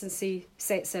complacency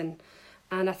sets in.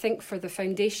 And I think for the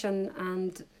foundation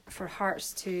and for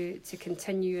Hearts to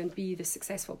continue and be the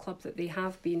successful club that they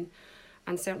have been,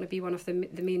 and certainly be one of the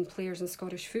main players in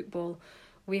Scottish football,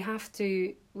 we have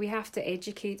to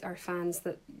educate our fans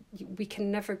that we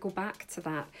can never go back to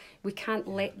that. We can't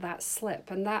let that slip,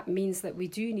 and that means that we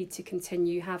do need to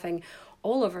continue having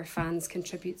all of our fans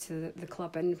contribute to the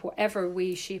club in whatever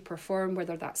way, shape or form,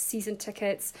 whether that's season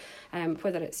tickets,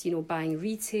 whether it's buying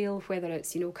retail, whether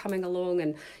it's coming along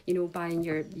and buying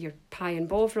your pie and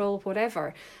bovril,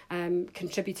 whatever,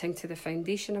 contributing to the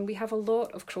foundation. And we have a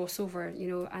lot of crossover,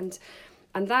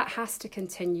 and that has to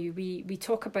continue. We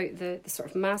talk about the sort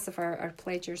of mass of our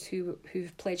pledgers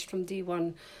who've pledged from day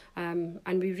one,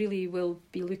 and we really will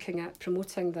be looking at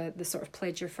promoting the sort of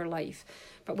pledger for life.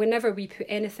 But whenever we put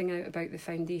anything out about the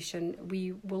foundation,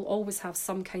 we will always have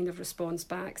some kind of response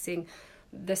back saying,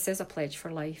 this is a pledge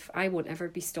for life. I won't ever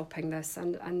be stopping this.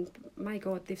 And my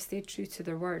God, they've stayed true to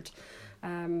their word,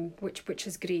 which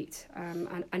is great.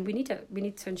 And we need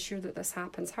to ensure that this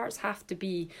happens. Hearts have to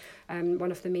be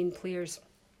one of the main players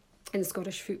in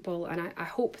Scottish football, and I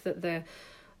hope that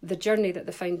the journey that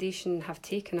the foundation have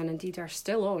taken and indeed are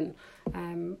still on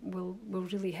will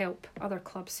really help other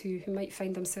clubs who might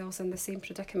find themselves in the same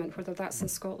predicament, whether that's in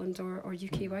Scotland or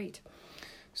UK wide.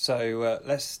 So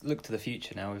let's look to the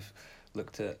future now. We've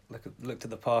looked at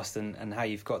the past and how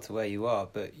you've got to where you are,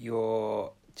 but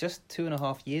you're just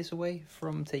 2.5 years away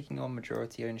from taking on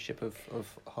majority ownership of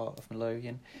Heart of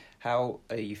Midlothian. How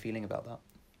are you feeling about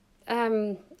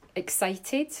that?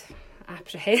 Excited,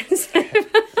 apprehensive.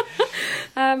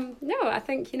 No, I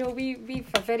think we've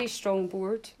a very strong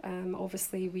board.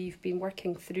 Obviously, we've been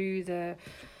working through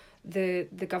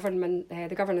the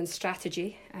governance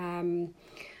strategy.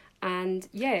 And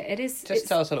yeah, it is. Just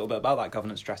tell us a little bit about that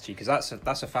governance strategy, because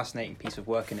that's a fascinating piece of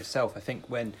work in itself. I think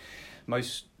when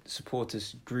most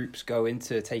supporters groups go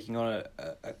into taking on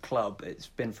a club, it's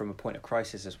been from a point of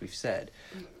crisis, as we've said,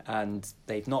 and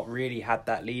they've not really had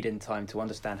that lead in time to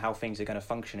understand how things are going to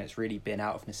function. It's really been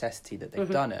out of necessity that they've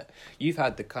done it. You've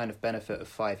had the kind of benefit of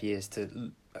 5 years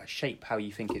to shape how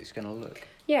you think it's going to look.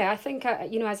 Yeah, I think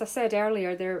as I said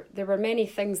earlier, there were many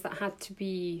things that had to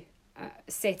be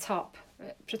set up,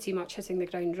 pretty much hitting the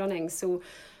ground running. So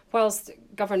whilst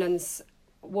governance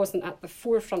wasn't at the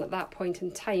forefront at that point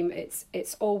in time,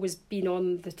 it's always been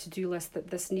on the to-do list that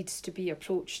this needs to be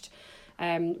approached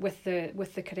with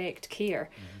the correct care,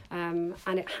 and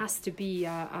it has to be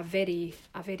a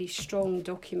very strong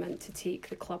document to take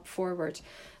the club forward.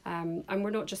 And we're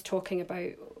not just talking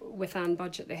about with Ann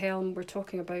Budge at the helm. We're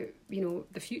talking about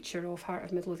the future of Heart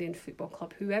of Midlothian Football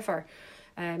Club, whoever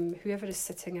whoever is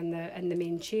sitting in the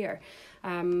main chair.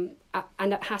 And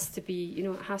it has to be,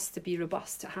 it has to be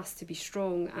robust, it has to be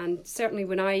strong. And certainly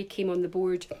when I came on the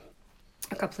board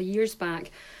a couple of years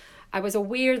back, I was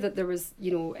aware that there was,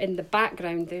 in the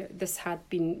background this had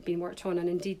been worked on, and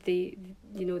indeed the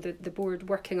board,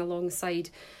 working alongside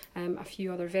a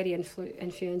few other very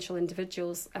influential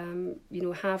individuals,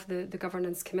 have the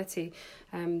governance committee,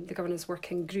 the governance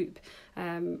working group,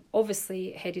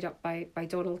 obviously headed up by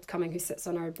Donald Cumming, who sits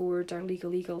on our board, our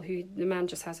legal eagle, who the man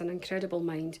just has an incredible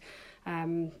mind.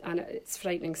 And it's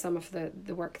frightening, some of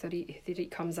the work that he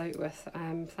comes out with.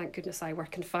 Thank goodness I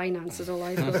work in finance, is all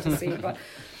I've got to say. But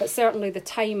certainly the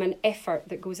time and effort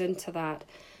that goes into that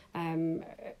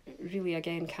really,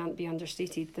 again, can't be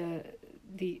understated.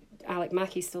 The Alec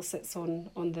Mackey still sits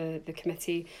on the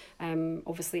committee.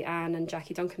 Obviously Anne and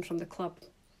Jackie Duncan from the club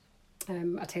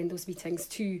attend those meetings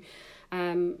too.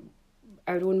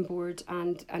 Our own board,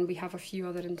 and we have a few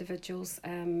other individuals.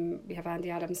 We have Andy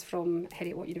Adams from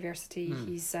Heriot-Watt University.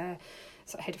 He's sort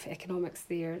of head of economics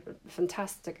there.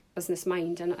 Fantastic business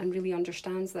mind, and really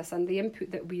understands this. And the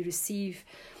input that we receive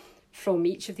from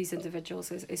each of these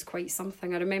individuals is quite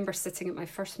something. I remember sitting at my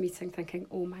first meeting thinking,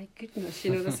 oh my goodness,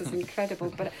 this is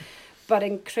incredible. But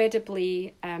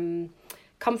incredibly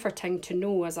comforting to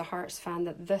know as a Hearts fan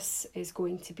that this is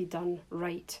going to be done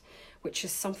right, which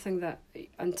is something that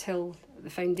until the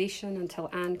foundation, until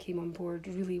Anne came on board,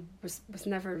 really was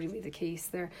never really the case.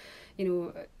 There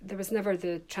was never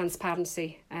the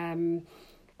transparency.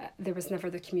 There was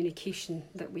never the communication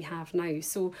that we have now.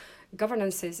 So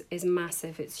governance is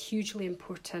massive. It's hugely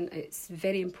important. It's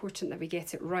very important that we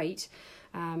get it right.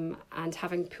 And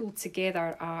having pulled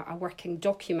together a working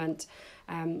document,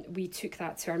 we took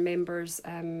that to our members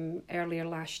earlier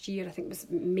last year. I think it was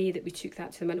May that we took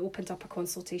that to them and opened up a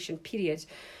consultation period,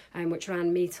 which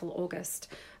ran May till August.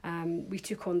 We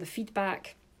took on the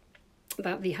feedback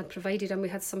that they had provided, and we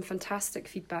had some fantastic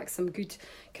feedback, some good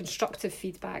constructive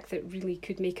feedback that really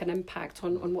could make an impact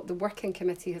on what the working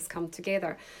committee has come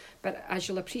together. But as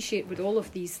you'll appreciate with all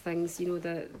of these things,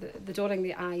 the dotting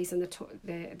the I's and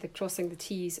the crossing the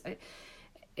T's,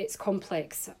 it's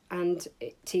complex, and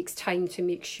it takes time to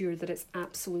make sure that it's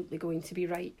absolutely going to be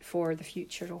right for the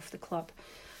future of the club.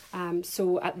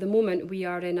 So at the moment we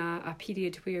are in a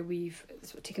period where we've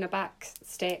sort of taken a back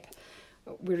step.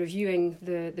 We're reviewing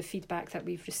the feedback that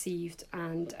we've received,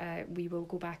 and we will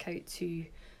go back out to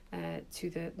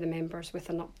the members with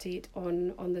an update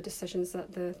on the decisions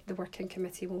that the working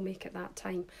committee will make at that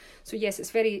time. So yes, it's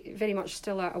very, very much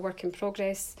still a work in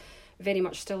progress, very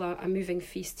much still a moving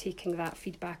feast, taking that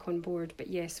feedback on board. But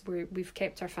yes, we've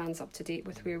kept our fans up to date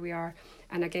with where we are,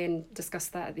 and again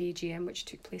discussed that at the AGM, which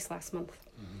took place last month.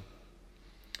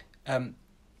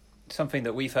 Something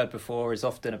that we've heard before is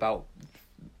often about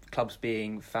clubs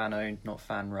being fan-owned, not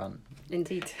fan-run.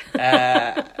 Indeed.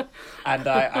 And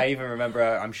I even remember,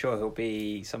 I'm sure he'll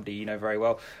be somebody you know very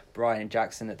well, Brian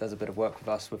Jackson, that does a bit of work with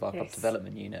us with our club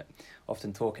development unit,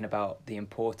 often talking about the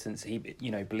importance. He,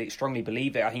 strongly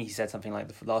believe it. I think he said something like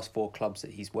the last 4 clubs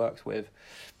that he's worked with,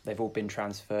 they've all been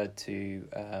transferred to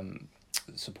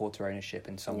supporter ownership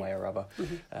in some way or other.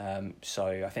 So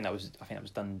I think that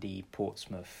was Dundee,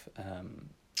 Portsmouth,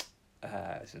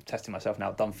 testing myself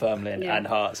now, Dunfermline and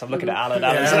Hearts. I'm looking at Alan.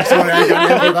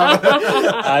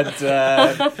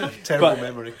 Terrible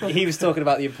memory. He was talking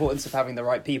about the importance of having the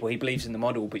right people. He believes in the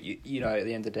model, but you at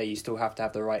the end of the day, you still have to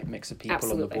have the right mix of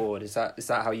people on the board. Is that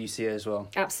how you see it as well?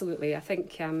 Absolutely. I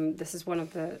think this is one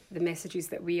of the messages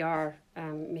that we are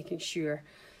making sure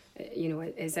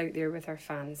is out there with our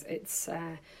fans.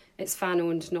 It's fan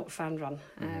owned, not fan run.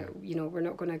 We're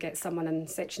not going to get someone in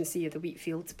Section C of the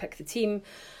Wheatfield to pick the team.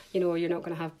 You're not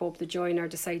going to have Bob the Joiner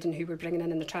deciding who we're bringing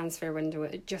in the transfer window.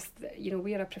 It just,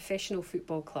 we are a professional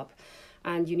football club,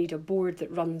 and you need a board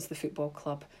that runs the football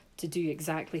club to do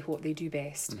exactly what they do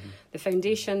best. The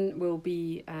foundation will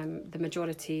be the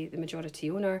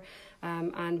majority owner,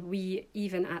 and we,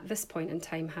 even at this point in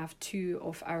time, have 2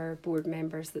 of our board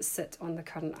members that sit on the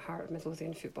current Heart of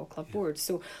Midlothian Football Club board.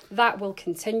 So that will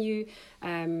continue.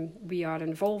 We are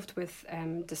involved with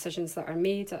decisions that are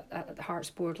made at the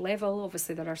Hearts board level.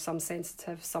 Obviously there are some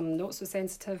sensitive, some not so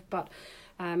sensitive, but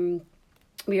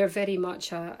we are very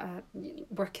much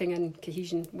working in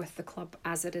cohesion with the club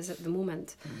as it is at the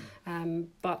moment.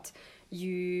 But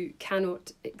you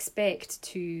cannot expect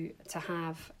to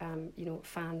have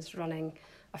fans running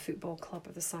a football club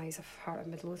of the size of Heart of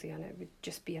Midlothian. It would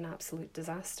just be an absolute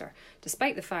disaster,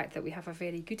 despite the fact that we have a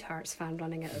very good Hearts fan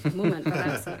running it at the moment. But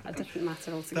that's a different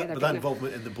matter altogether. That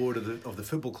involvement in the board of the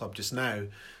football club just now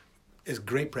is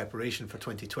great preparation for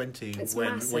 2020 It's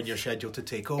when massive. you're scheduled to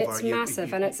take over. It's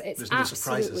massive, and it's there's no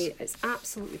surprises. it's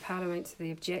absolutely paramount to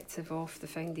the objective of the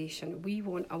foundation. We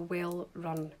want a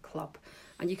well-run club,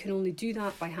 and you can only do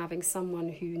that by having someone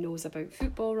who knows about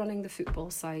football, running the football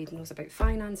side, knows about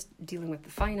finance, dealing with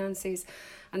the finances,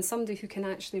 and somebody who can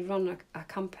actually run a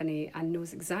company and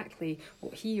knows exactly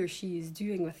what he or she is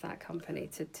doing with that company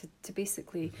to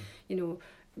basically,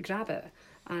 grab it.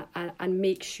 And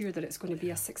make sure that it's going to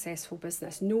be a successful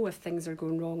business, know if things are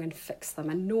going wrong and fix them,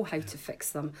 and know how to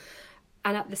fix them.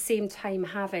 And at the same time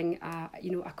having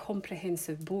a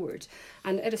comprehensive board,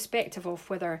 and irrespective of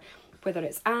whether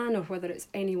it's Anne or whether it's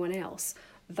anyone else,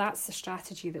 that's the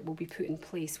strategy that will be put in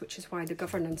place, which is why the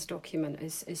governance document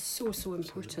is so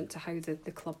important to how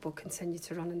the club will continue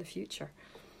to run in the future.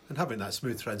 And having that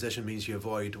smooth transition means you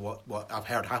avoid what I've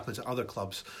heard happens at other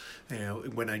clubs.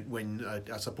 When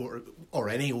a supporter or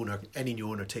any new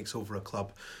owner takes over a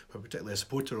club, but particularly a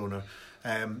supporter owner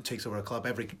takes over a club,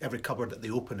 every cupboard that they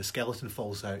open, a skeleton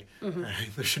falls out. Mm-hmm.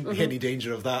 There shouldn't be any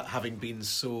danger of that, having been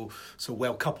so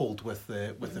well coupled with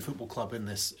the football club in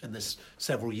this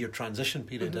several year transition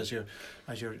period as you're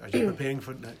preparing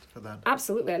for that.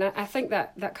 Absolutely, and I think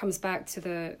that comes back to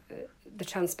the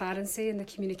transparency and the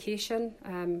communication.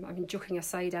 Joking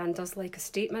aside, Anne does like a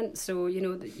statement, so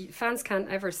fans can't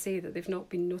ever say that they've not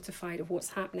been notified of what's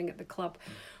happening at the club,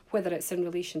 whether it's in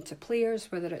relation to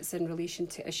players, whether it's in relation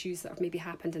to issues that have maybe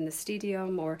happened in the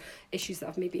stadium or issues that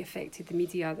have maybe affected the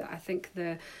media. That I think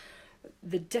the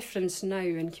difference now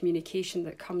in communication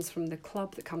that comes from the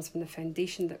club, that comes from the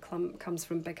foundation, that comes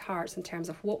from Big Hearts in terms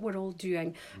of what we're all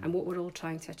doing and what we're all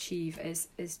trying to achieve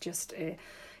is just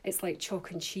it's like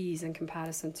chalk and cheese in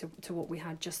comparison to what we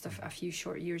had just a few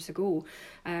short years ago.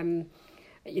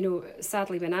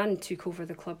 Sadly, when Anne took over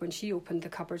the club, when she opened the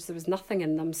cupboards, there was nothing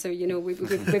in them. So,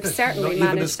 we've certainly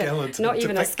managed to... Not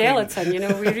even a skeleton,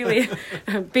 we really...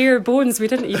 bare bones, we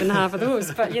didn't even have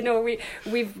those. But,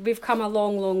 we've come a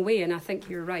long, long way, and I think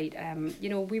you're right.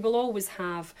 We will always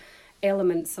have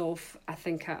elements of, I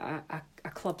think, a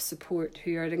club support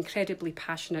who are incredibly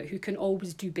passionate, who can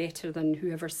always do better than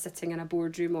whoever's sitting in a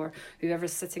boardroom or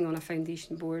whoever's sitting on a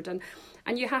foundation board. And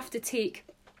you have to take...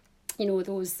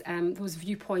 those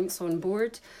viewpoints on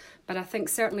board, but I think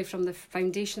certainly from the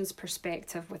foundation's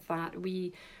perspective with that,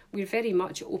 we're very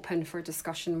much open for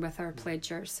discussion with our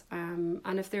pledgers,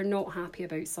 and if they're not happy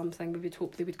about something, we would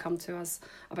hope they would come to us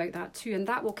about that too, and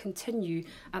that will continue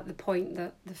at the point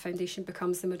that the foundation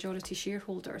becomes the majority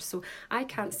shareholder. So I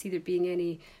can't see there being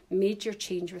any major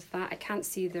change with that. I can't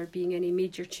see there being any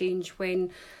major change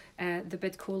when the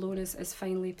Bidco loan is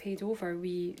finally paid over.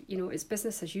 It's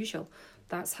business as usual.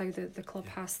 That's how the club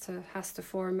has to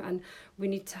form, and we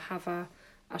need to have a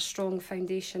strong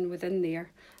foundation within there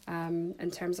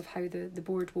in terms of how the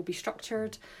board will be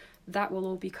structured. That will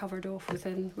all be covered off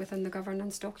within the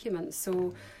governance document.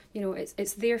 So,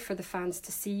 it's there for the fans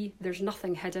to see. There's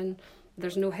nothing hidden.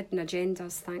 There's no hidden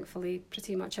agendas, thankfully.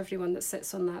 Pretty much everyone that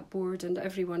sits on that board and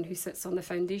everyone who sits on the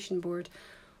foundation board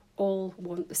all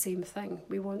want the same thing.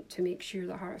 We want to make sure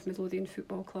that Heart of Midlothian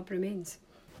Football Club remains.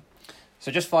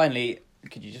 So just finally,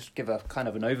 could you just give a kind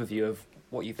of an overview of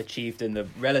what you've achieved in the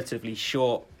relatively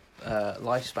short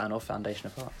lifespan of Foundation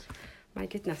of Hearts? My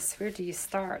goodness, where do you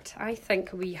start? I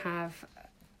think we have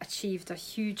achieved a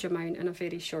huge amount in a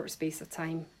very short space of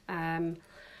time.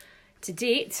 To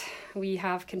date, we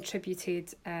have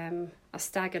contributed a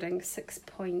staggering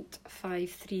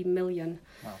 6.53 million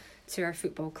to our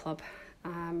football club.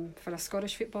 For a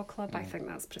Scottish football club, I think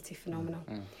that's pretty phenomenal.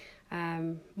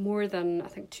 More than, I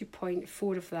think,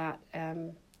 2.4 of that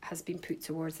has been put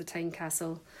towards the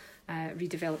Tynecastle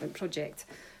redevelopment project.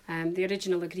 The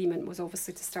original agreement was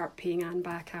obviously to start paying Anne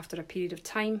back after a period of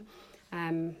time.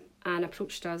 Anne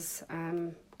approached us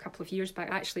a couple of years back.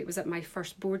 Actually, it was at my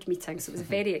first board meeting, so it was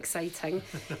very exciting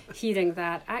hearing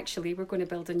that actually we're going to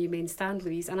build a new main stand,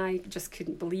 Louise, and I just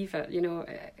couldn't believe it.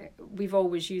 We've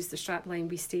always used the strapline,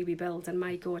 we stay, we build, and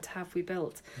my God, have we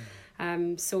built.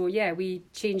 We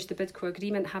changed the Bidco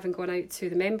agreement, having gone out to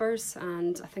the members,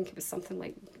 and I think it was something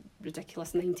like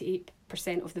ridiculous 98%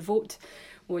 of the vote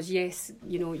was yes,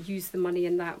 use the money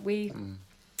in that way.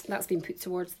 That's been put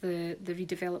towards the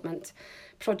redevelopment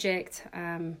project.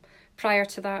 Prior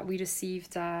to that, we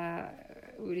received a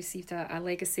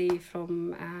legacy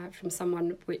from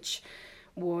someone which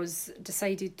was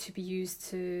decided to be used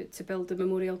to build the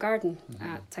memorial garden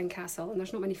at Tynecastle, and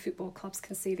there's not many football clubs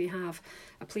can say they have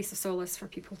a place of solace for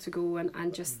people to go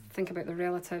and just think about their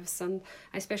relatives, and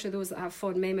especially those that have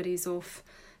fond memories of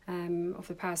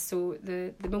the past. So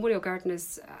the memorial garden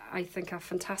is, I think, a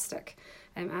fantastic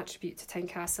attribute to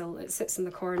Tynecastle. It sits in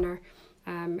the corner.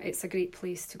 It's a great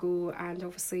place to go, and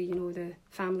obviously, you know, the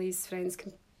families, friends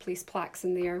can place plaques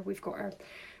in there. We've got our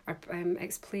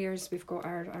ex-players, we've got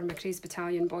our McRae's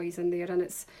Battalion boys in there, and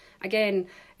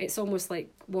it's almost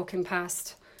like walking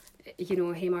past, you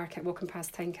know, Haymarket, walking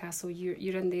past Tynecastle.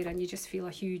 You're in there and you just feel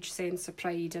a huge sense of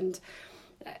pride, and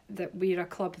that we're a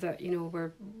club that, you know,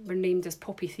 we're named as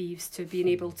poppy thieves. To being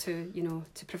able to, you know,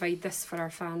 to provide this for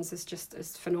our fans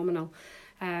is phenomenal.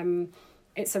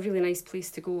 It's a really nice place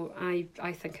to go.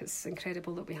 I think it's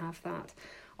incredible that we have that.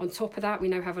 On top of that, we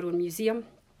now have our own museum,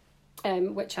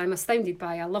 which I'm astounded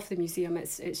by. I love the museum.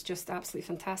 It's just absolutely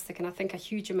fantastic, and I think a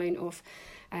huge amount of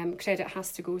credit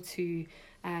has to go to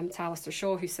Alistair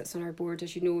Shaw, who sits on our board.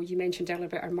 As you know, you mentioned earlier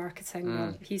about our marketing.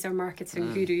 Well, he's our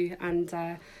marketing guru,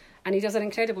 and he does an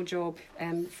incredible job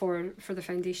for the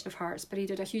Foundation of Hearts. But he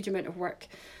did a huge amount of work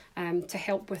to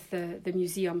help with the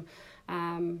museum.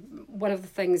 One of the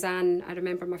things I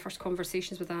remember my first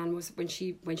conversations with Anne was when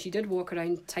she did walk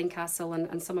around Tynecastle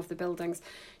and some of the buildings,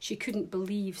 she couldn't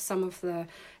believe some of the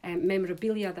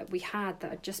memorabilia that we had that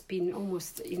had just been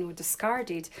almost, you know,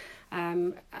 discarded.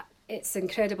 It's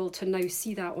incredible to now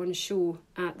see that on show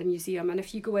at the museum, and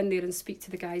if you go in there and speak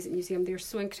to the guys at the museum, they're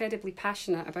so incredibly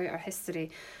passionate about our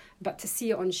history, but to see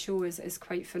it on show is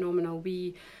quite phenomenal.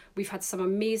 We've had some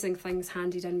amazing things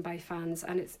handed in by fans,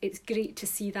 and it's great to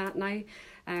see that now.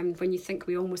 When you think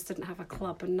we almost didn't have a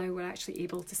club, and now we're actually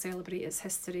able to celebrate its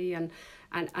history and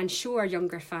show our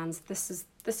younger fans this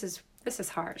is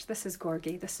Hearts, this is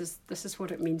Gorgie, this is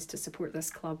what it means to support this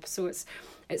club. So it's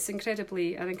an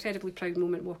incredibly proud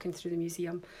moment walking through the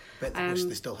museum. Bet they wish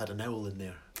they still had an owl in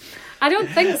there. I don't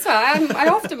think so. I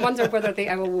often wonder whether the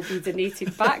owl will be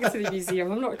donated back to the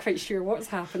museum. I'm not quite sure what's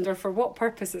happened or for what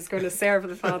purpose it's going to serve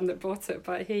the fan that bought it.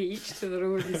 But hey, each to their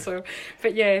own. So,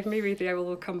 but yeah, maybe the owl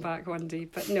will come back one day.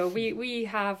 But no, we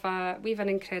have an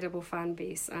incredible fan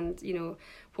base, and you know,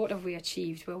 what have we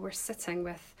achieved? Well, we're sitting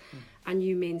with a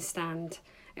new main stand.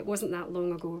 It wasn't that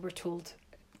long ago we were told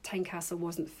Tynecastle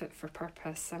wasn't fit for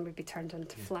purpose and would be turned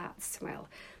into flats. Well,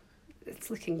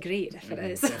 it's looking great if it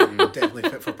is. Definitely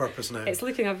fit for purpose now. It's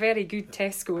looking a very good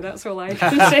Tesco, that's all I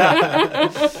can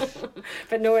say.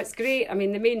 But no, it's great. I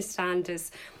mean, the main stand is,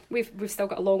 we've still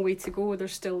got a long way to go.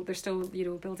 There's still you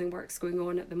know, building works going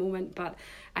on at the moment, but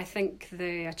I think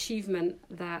the achievement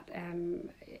that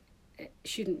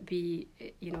shouldn't be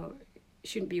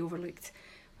overlooked.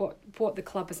 What the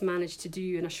club has managed to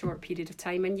do in a short period of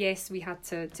time. And yes, we had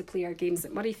to play our games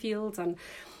at Murrayfield and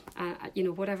you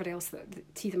know, whatever else, the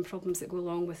teeth and problems that go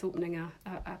along with opening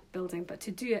a building, but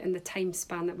to do it in the time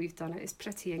span that we've done it is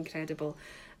pretty incredible.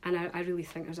 And I really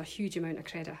think there's a huge amount of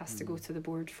credit has to go to the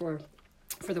board for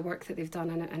the work that they've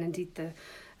done, and indeed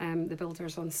the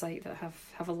builders on site that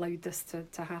have allowed this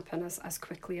to happen as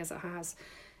quickly as it has.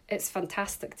 It's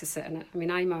fantastic to sit in it. I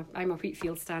mean, I'm a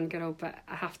Wheatfield stand girl, but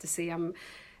I have to say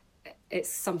it's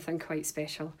something quite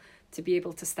special to be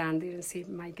able to stand there and say,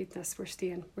 my goodness, we're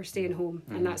staying home.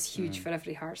 And that's huge for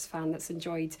every Hearts fan that's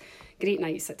enjoyed great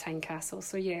nights at Tynecastle.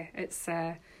 So yeah,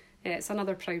 it's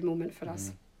another proud moment for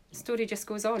us. The story just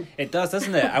goes on. It does,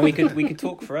 doesn't it? And we could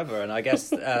talk forever, and I guess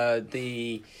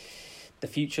the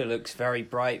future looks very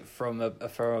bright from a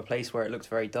place where it looks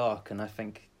very dark, and I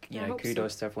think, you know,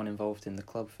 kudos to everyone involved in the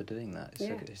club for doing that.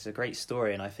 It's a great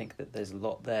story, and I think that there's a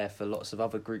lot there for lots of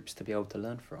other groups to be able to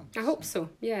learn from. I hope so.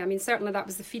 Yeah, I mean, certainly that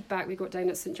was the feedback we got down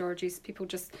at St George's. People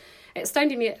it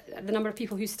astounded me at the number of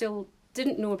people who still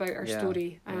didn't know about our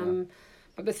story.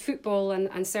 But with football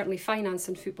and certainly finance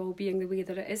in football being the way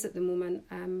that it is at the moment,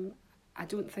 I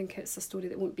don't think it's a story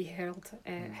that won't be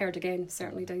heard again,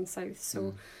 certainly down south.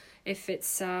 So if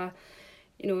it's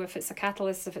if it's a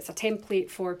catalyst, if it's a template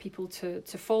for people to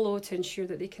follow to ensure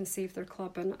that they can save their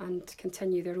club and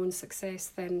continue their own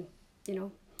success, then, you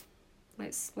know,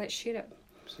 let's share it.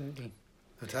 Absolutely.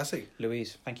 Fantastic.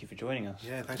 Louise, thank you for joining us.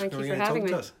 Yeah, thanks for coming and talking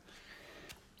to us.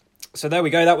 So there we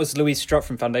go. That was Louise Strutt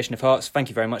from Foundation of Hearts. Thank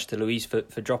you very much to Louise for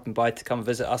dropping by to come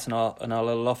visit us in our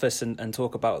little office and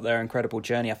talk about their incredible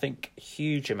journey. I think a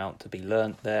huge amount to be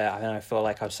learnt there. I feel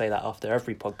like I say that after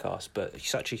every podcast, but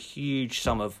such a huge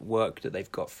sum of work that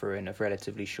they've got through in a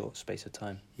relatively short space of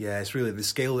time. Yeah, it's really the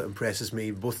scale that impresses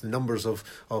me, both the numbers of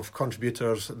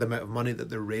contributors, the amount of money that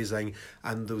they're raising,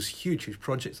 and those huge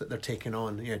projects that they're taking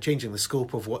on, you know, changing the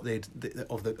scope of what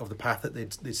of the path that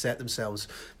they'd set themselves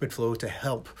mid-flow to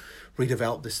help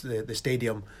redevelop the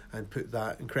stadium and put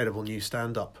that incredible new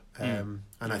stand up. And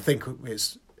I think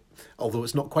although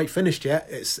it's not quite finished yet,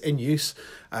 it's in use,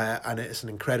 and it's an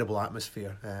incredible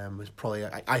atmosphere. It's probably,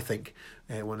 I think,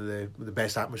 one of the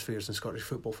best atmospheres in Scottish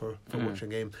football for watching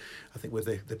a game. I think with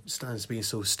the stands being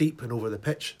so steep and over the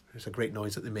pitch, it's a great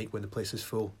noise that they make when the place is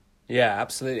full. Yeah,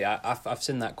 absolutely. I've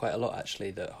seen that quite a lot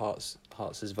actually. That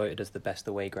Hearts is voted as the best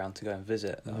away ground to go and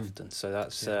visit often. So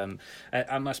that's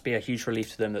it must be a huge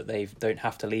relief to them that they don't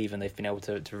have to leave and they've been able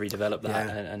to redevelop that.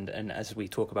 And as we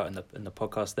talk about in the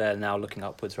podcast, they're now looking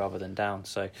upwards rather than down.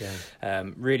 So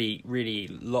really, really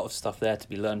a lot of stuff there to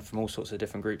be learned from all sorts of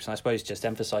different groups. And I suppose just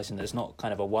emphasising that it's not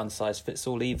kind of a one size fits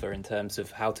all either in terms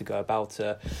of how to go about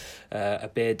a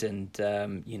bid, and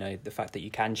the fact that you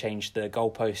can change the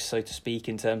goalposts, so to speak,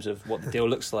 in terms of what the deal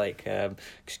looks like.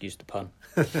 Excuse the pun.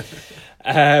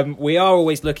 We are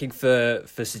always looking for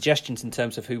suggestions in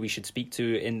terms of who we should speak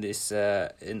to in this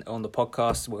on the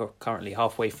podcast. We're currently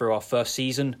halfway through our first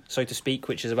season, so to speak,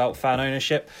 which is about fan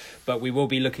ownership, but we will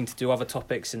be looking to do other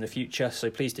topics in the future, so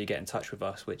please do get in touch with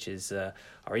us, which is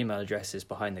our email address is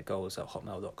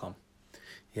behindthegoals@hotmail.com.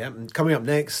 Yeah, and coming up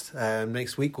next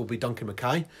week will be Duncan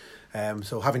Mackay.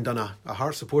 So having done a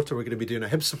Hearts supporter, we're going to be doing a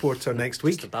Hibs supporter next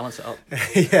week. Just to balance it up.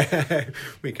 Yeah,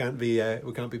 we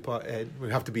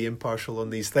have to be impartial on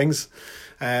these things.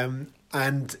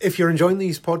 And if you're enjoying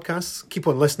these podcasts, keep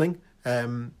on listening.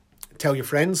 Tell your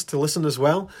friends to listen as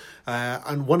well.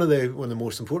 And one of the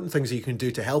most important things that you can do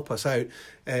to help us out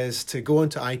is to go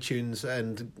onto iTunes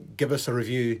and give us a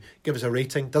review, give us a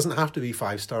rating. Doesn't have to be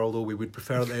 5-star, although we would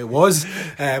prefer that it was.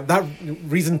 That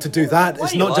reason to do that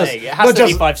is not just it has to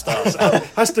be 5 stars.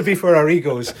 Has to be for our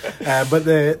egos. But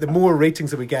the more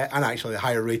ratings that we get, and actually the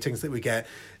higher ratings that we get,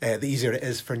 the easier it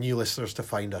is for new listeners to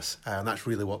find us. And that's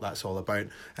really what that's all about.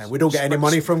 We don't get any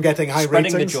money from getting high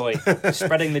ratings.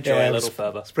 Spreading the joy a little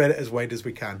further. Spread it as wide as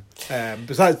we can.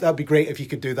 Besides, that'd be great if you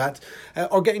could do that.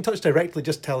 Or get in touch directly.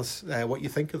 Just tell us what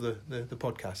you think of the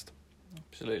podcast.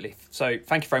 Absolutely. So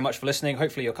thank you very much for listening.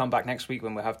 Hopefully you'll come back next week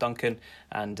when we have Duncan,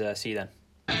 and see you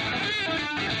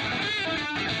then.